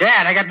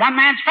 Dad, I got one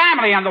man's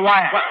family on the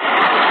wire.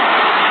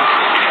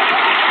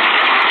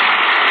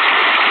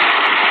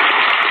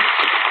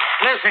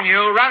 Listen,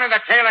 you run to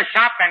the tailor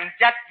shop and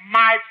get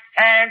my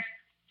pants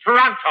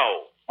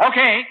Toronto.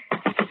 Okay.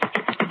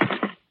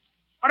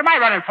 What am I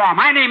running for?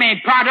 My name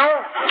ain't Pronto.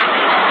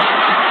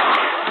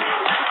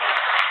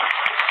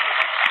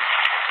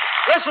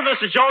 Listen,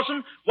 Mr.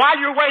 Jolson, while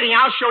you're waiting,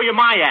 I'll show you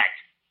my act.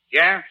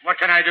 Yeah? What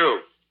can I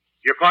do?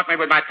 You caught me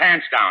with my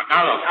pants down.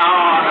 Now look.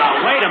 Oh,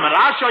 no, wait a minute.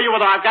 I'll show you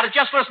what I've got.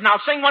 Just listen. I'll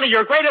sing one of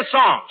your greatest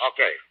songs.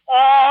 Okay.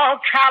 Oh,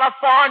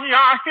 California,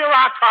 here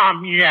I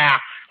come,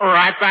 yeah.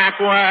 Right back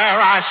where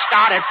I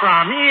started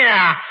from,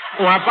 yeah.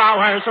 Where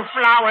bowers of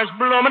flowers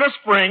bloom in the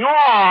spring.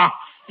 Oh,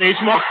 needs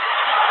more...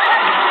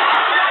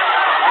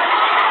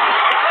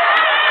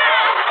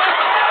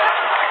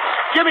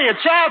 Give me a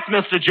chance,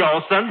 Mr.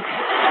 Jolson.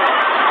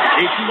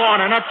 Each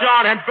morning at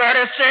dawn and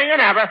birdies singing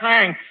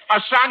everything.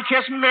 A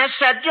sun-kissed miss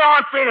said,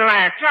 don't be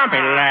late, don't be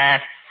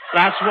late.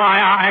 That's why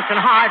I can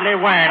hardly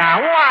wait. I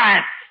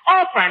wait.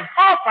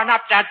 Open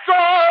up that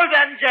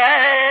golden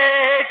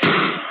gate.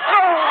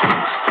 Oh.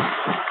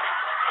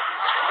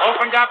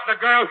 Opened up the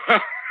girl.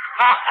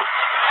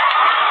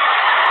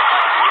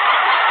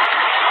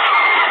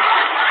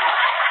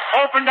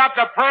 Opened up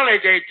the pearly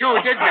gate, too,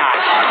 didn't I?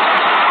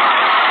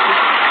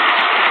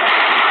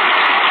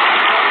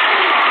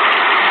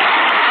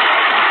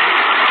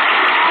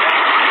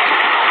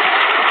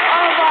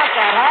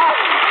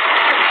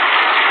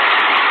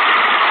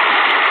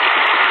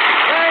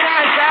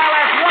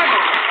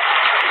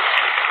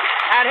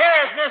 And here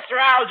is Mr.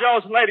 Al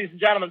Jolson, ladies and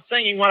gentlemen,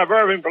 singing one of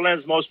Irving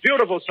Berlin's most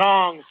beautiful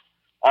songs,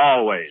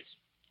 Always.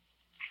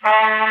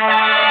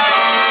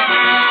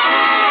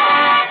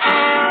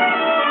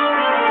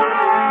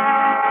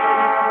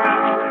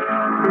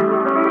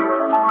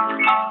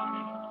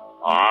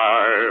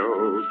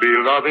 I'll be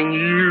loving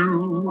you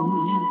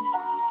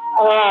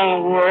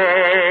always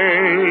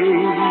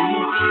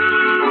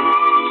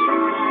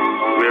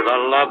with a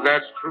love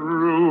that's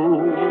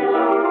true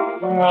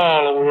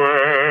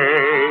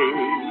always.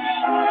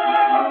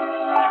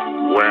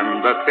 When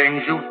the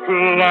things you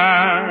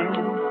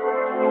plan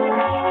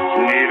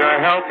need a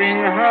helping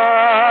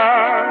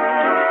hand,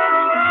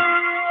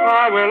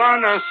 I will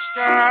understand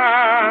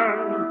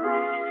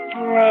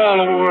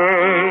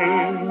always.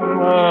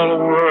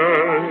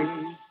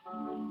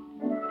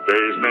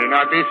 Days may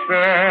not be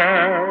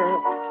fair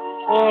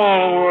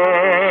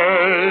always.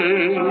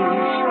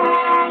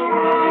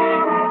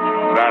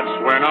 That's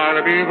when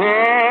I'll be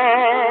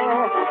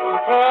there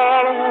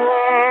always.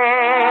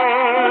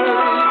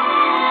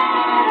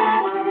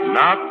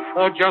 Not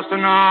for just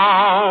an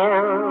hour,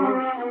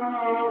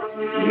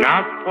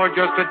 not for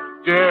just a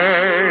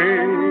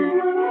day,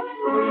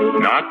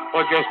 not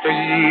for just a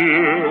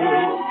year,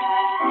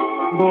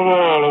 but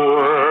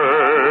always.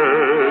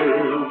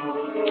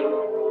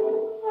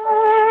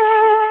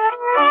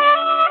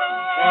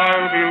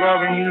 I'll be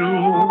loving you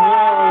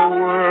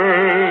always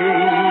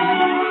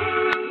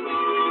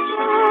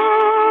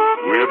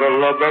with a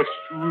love that's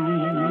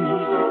true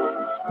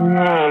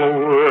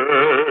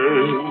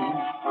always.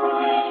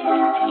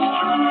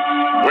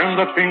 When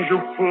the things you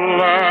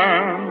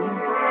plan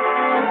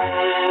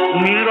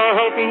need a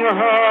helping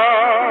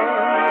hand,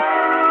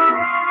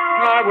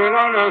 I will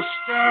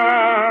understand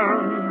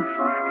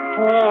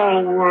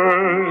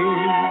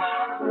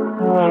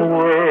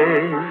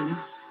always.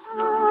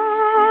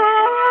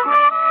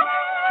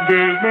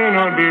 days may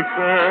not be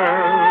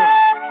fair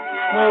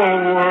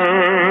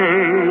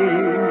always.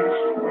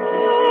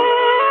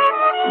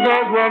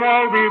 That's when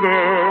I'll be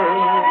there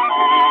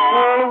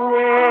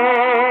always.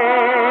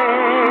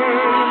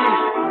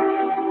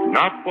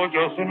 Not for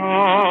just an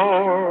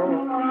hour,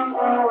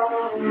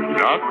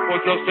 not for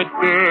just a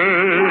day,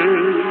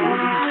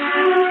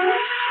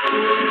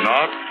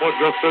 not for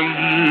just a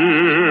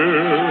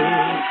year,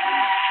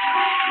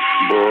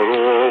 but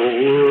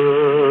always.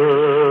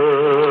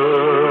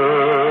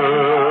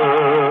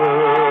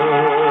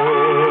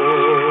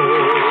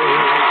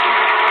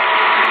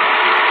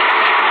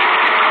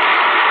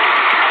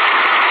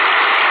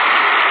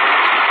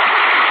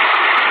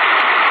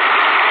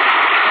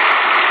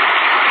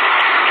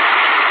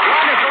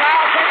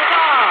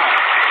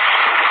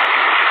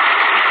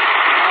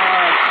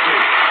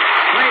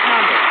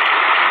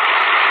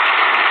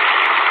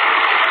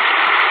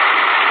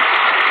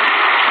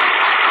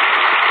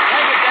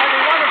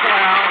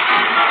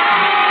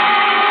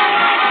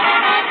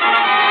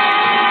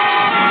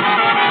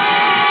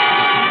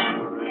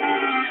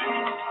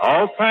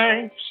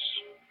 Thanks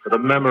for the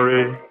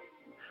memory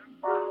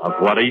of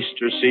what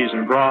Easter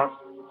season brought,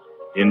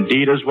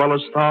 indeed as well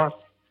as thought,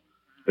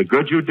 the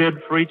good you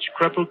did for each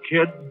crippled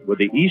kid with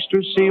the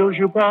Easter seals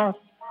you bought.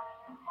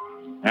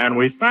 And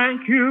we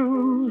thank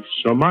you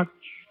so much.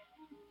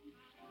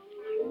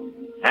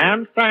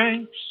 And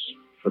thanks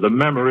for the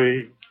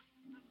memory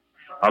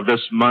of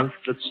this month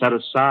that's set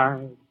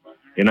aside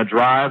in a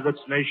drive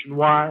that's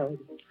nationwide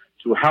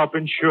to help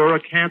ensure a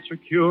cancer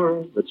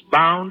cure that's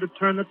bound to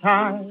turn the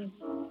tide.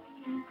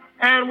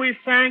 And we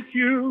thank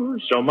you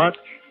so much.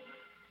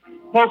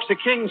 Folks, a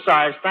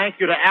king-size thank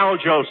you to Al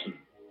Jolson.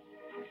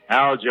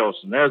 Al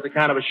Jolson, there's the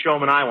kind of a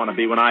showman I want to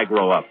be when I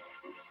grow up.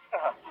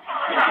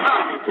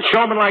 A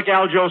showman like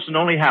Al Jolson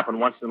only happened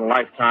once in a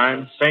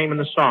lifetime. Same in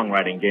the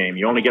songwriting game.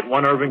 You only get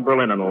one Irving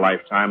Berlin in a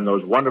lifetime.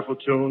 Those wonderful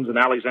tunes and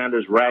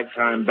Alexander's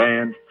Ragtime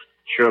Band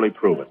surely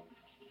prove it.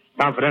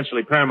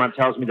 Confidentially, Paramount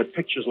tells me that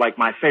pictures like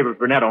My Favorite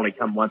Brunette only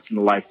come once in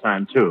a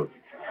lifetime, too.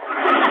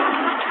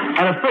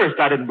 And at first,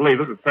 I didn't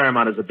believe it, but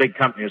Paramount is a big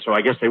company, so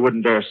I guess they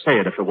wouldn't dare say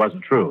it if it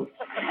wasn't true.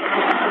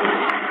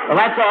 Well,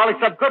 that's all,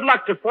 except good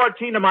luck to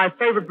 14 of my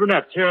favorite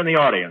brunettes here in the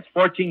audience.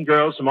 14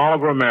 girls from all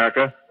over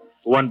America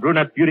who won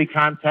brunette beauty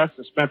contests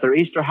and spent their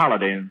Easter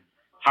holiday in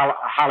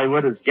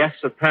Hollywood as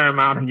guests of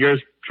Paramount and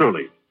yours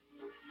truly.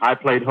 I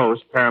played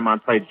host,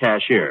 Paramount played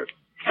cashier.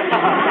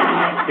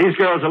 These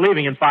girls are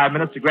leaving in 5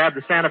 minutes to grab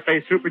the Santa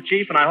Fe Super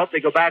Chief, and I hope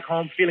they go back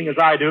home feeling as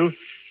I do,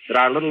 that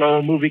our little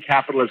old movie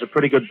capital is a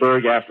pretty good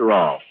burg after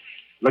all.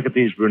 Look at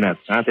these brunettes.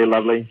 Aren't they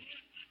lovely?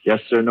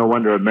 Yes, sir. No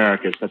wonder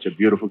America is such a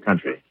beautiful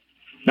country.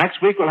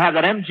 Next week, we'll have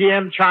that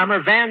MGM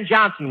charmer, Van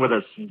Johnson, with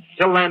us.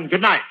 Until then,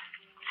 good night.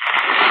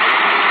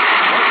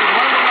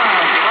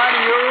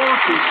 Inviting you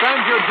to send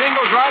your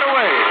jingles right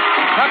away.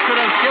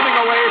 Pepsodent's giving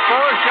away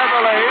 4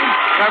 Chevrolets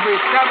every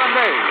 7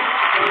 days.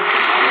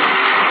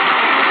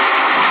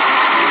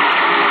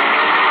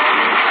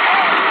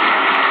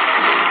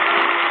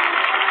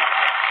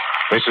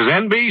 This is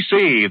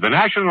NBC, the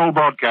National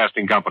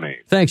Broadcasting Company.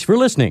 Thanks for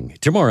listening.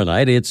 Tomorrow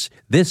night, it's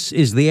This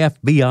is the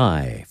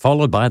FBI,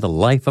 followed by The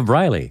Life of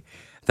Riley.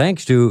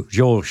 Thanks to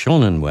Joel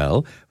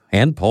Schonenwell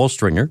and Paul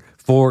Stringer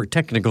for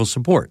technical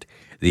support.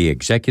 The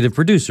executive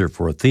producer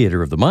for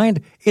Theater of the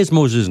Mind is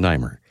Moses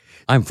Neimer.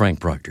 I'm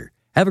Frank Proctor.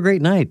 Have a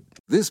great night.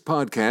 This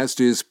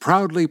podcast is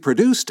proudly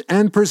produced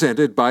and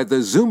presented by the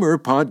Zoomer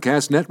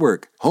Podcast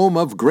Network, home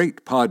of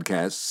great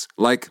podcasts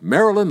like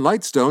Marilyn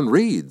Lightstone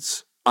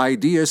Reads,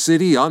 Idea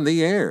City on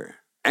the Air,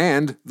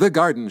 and The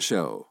Garden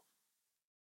Show.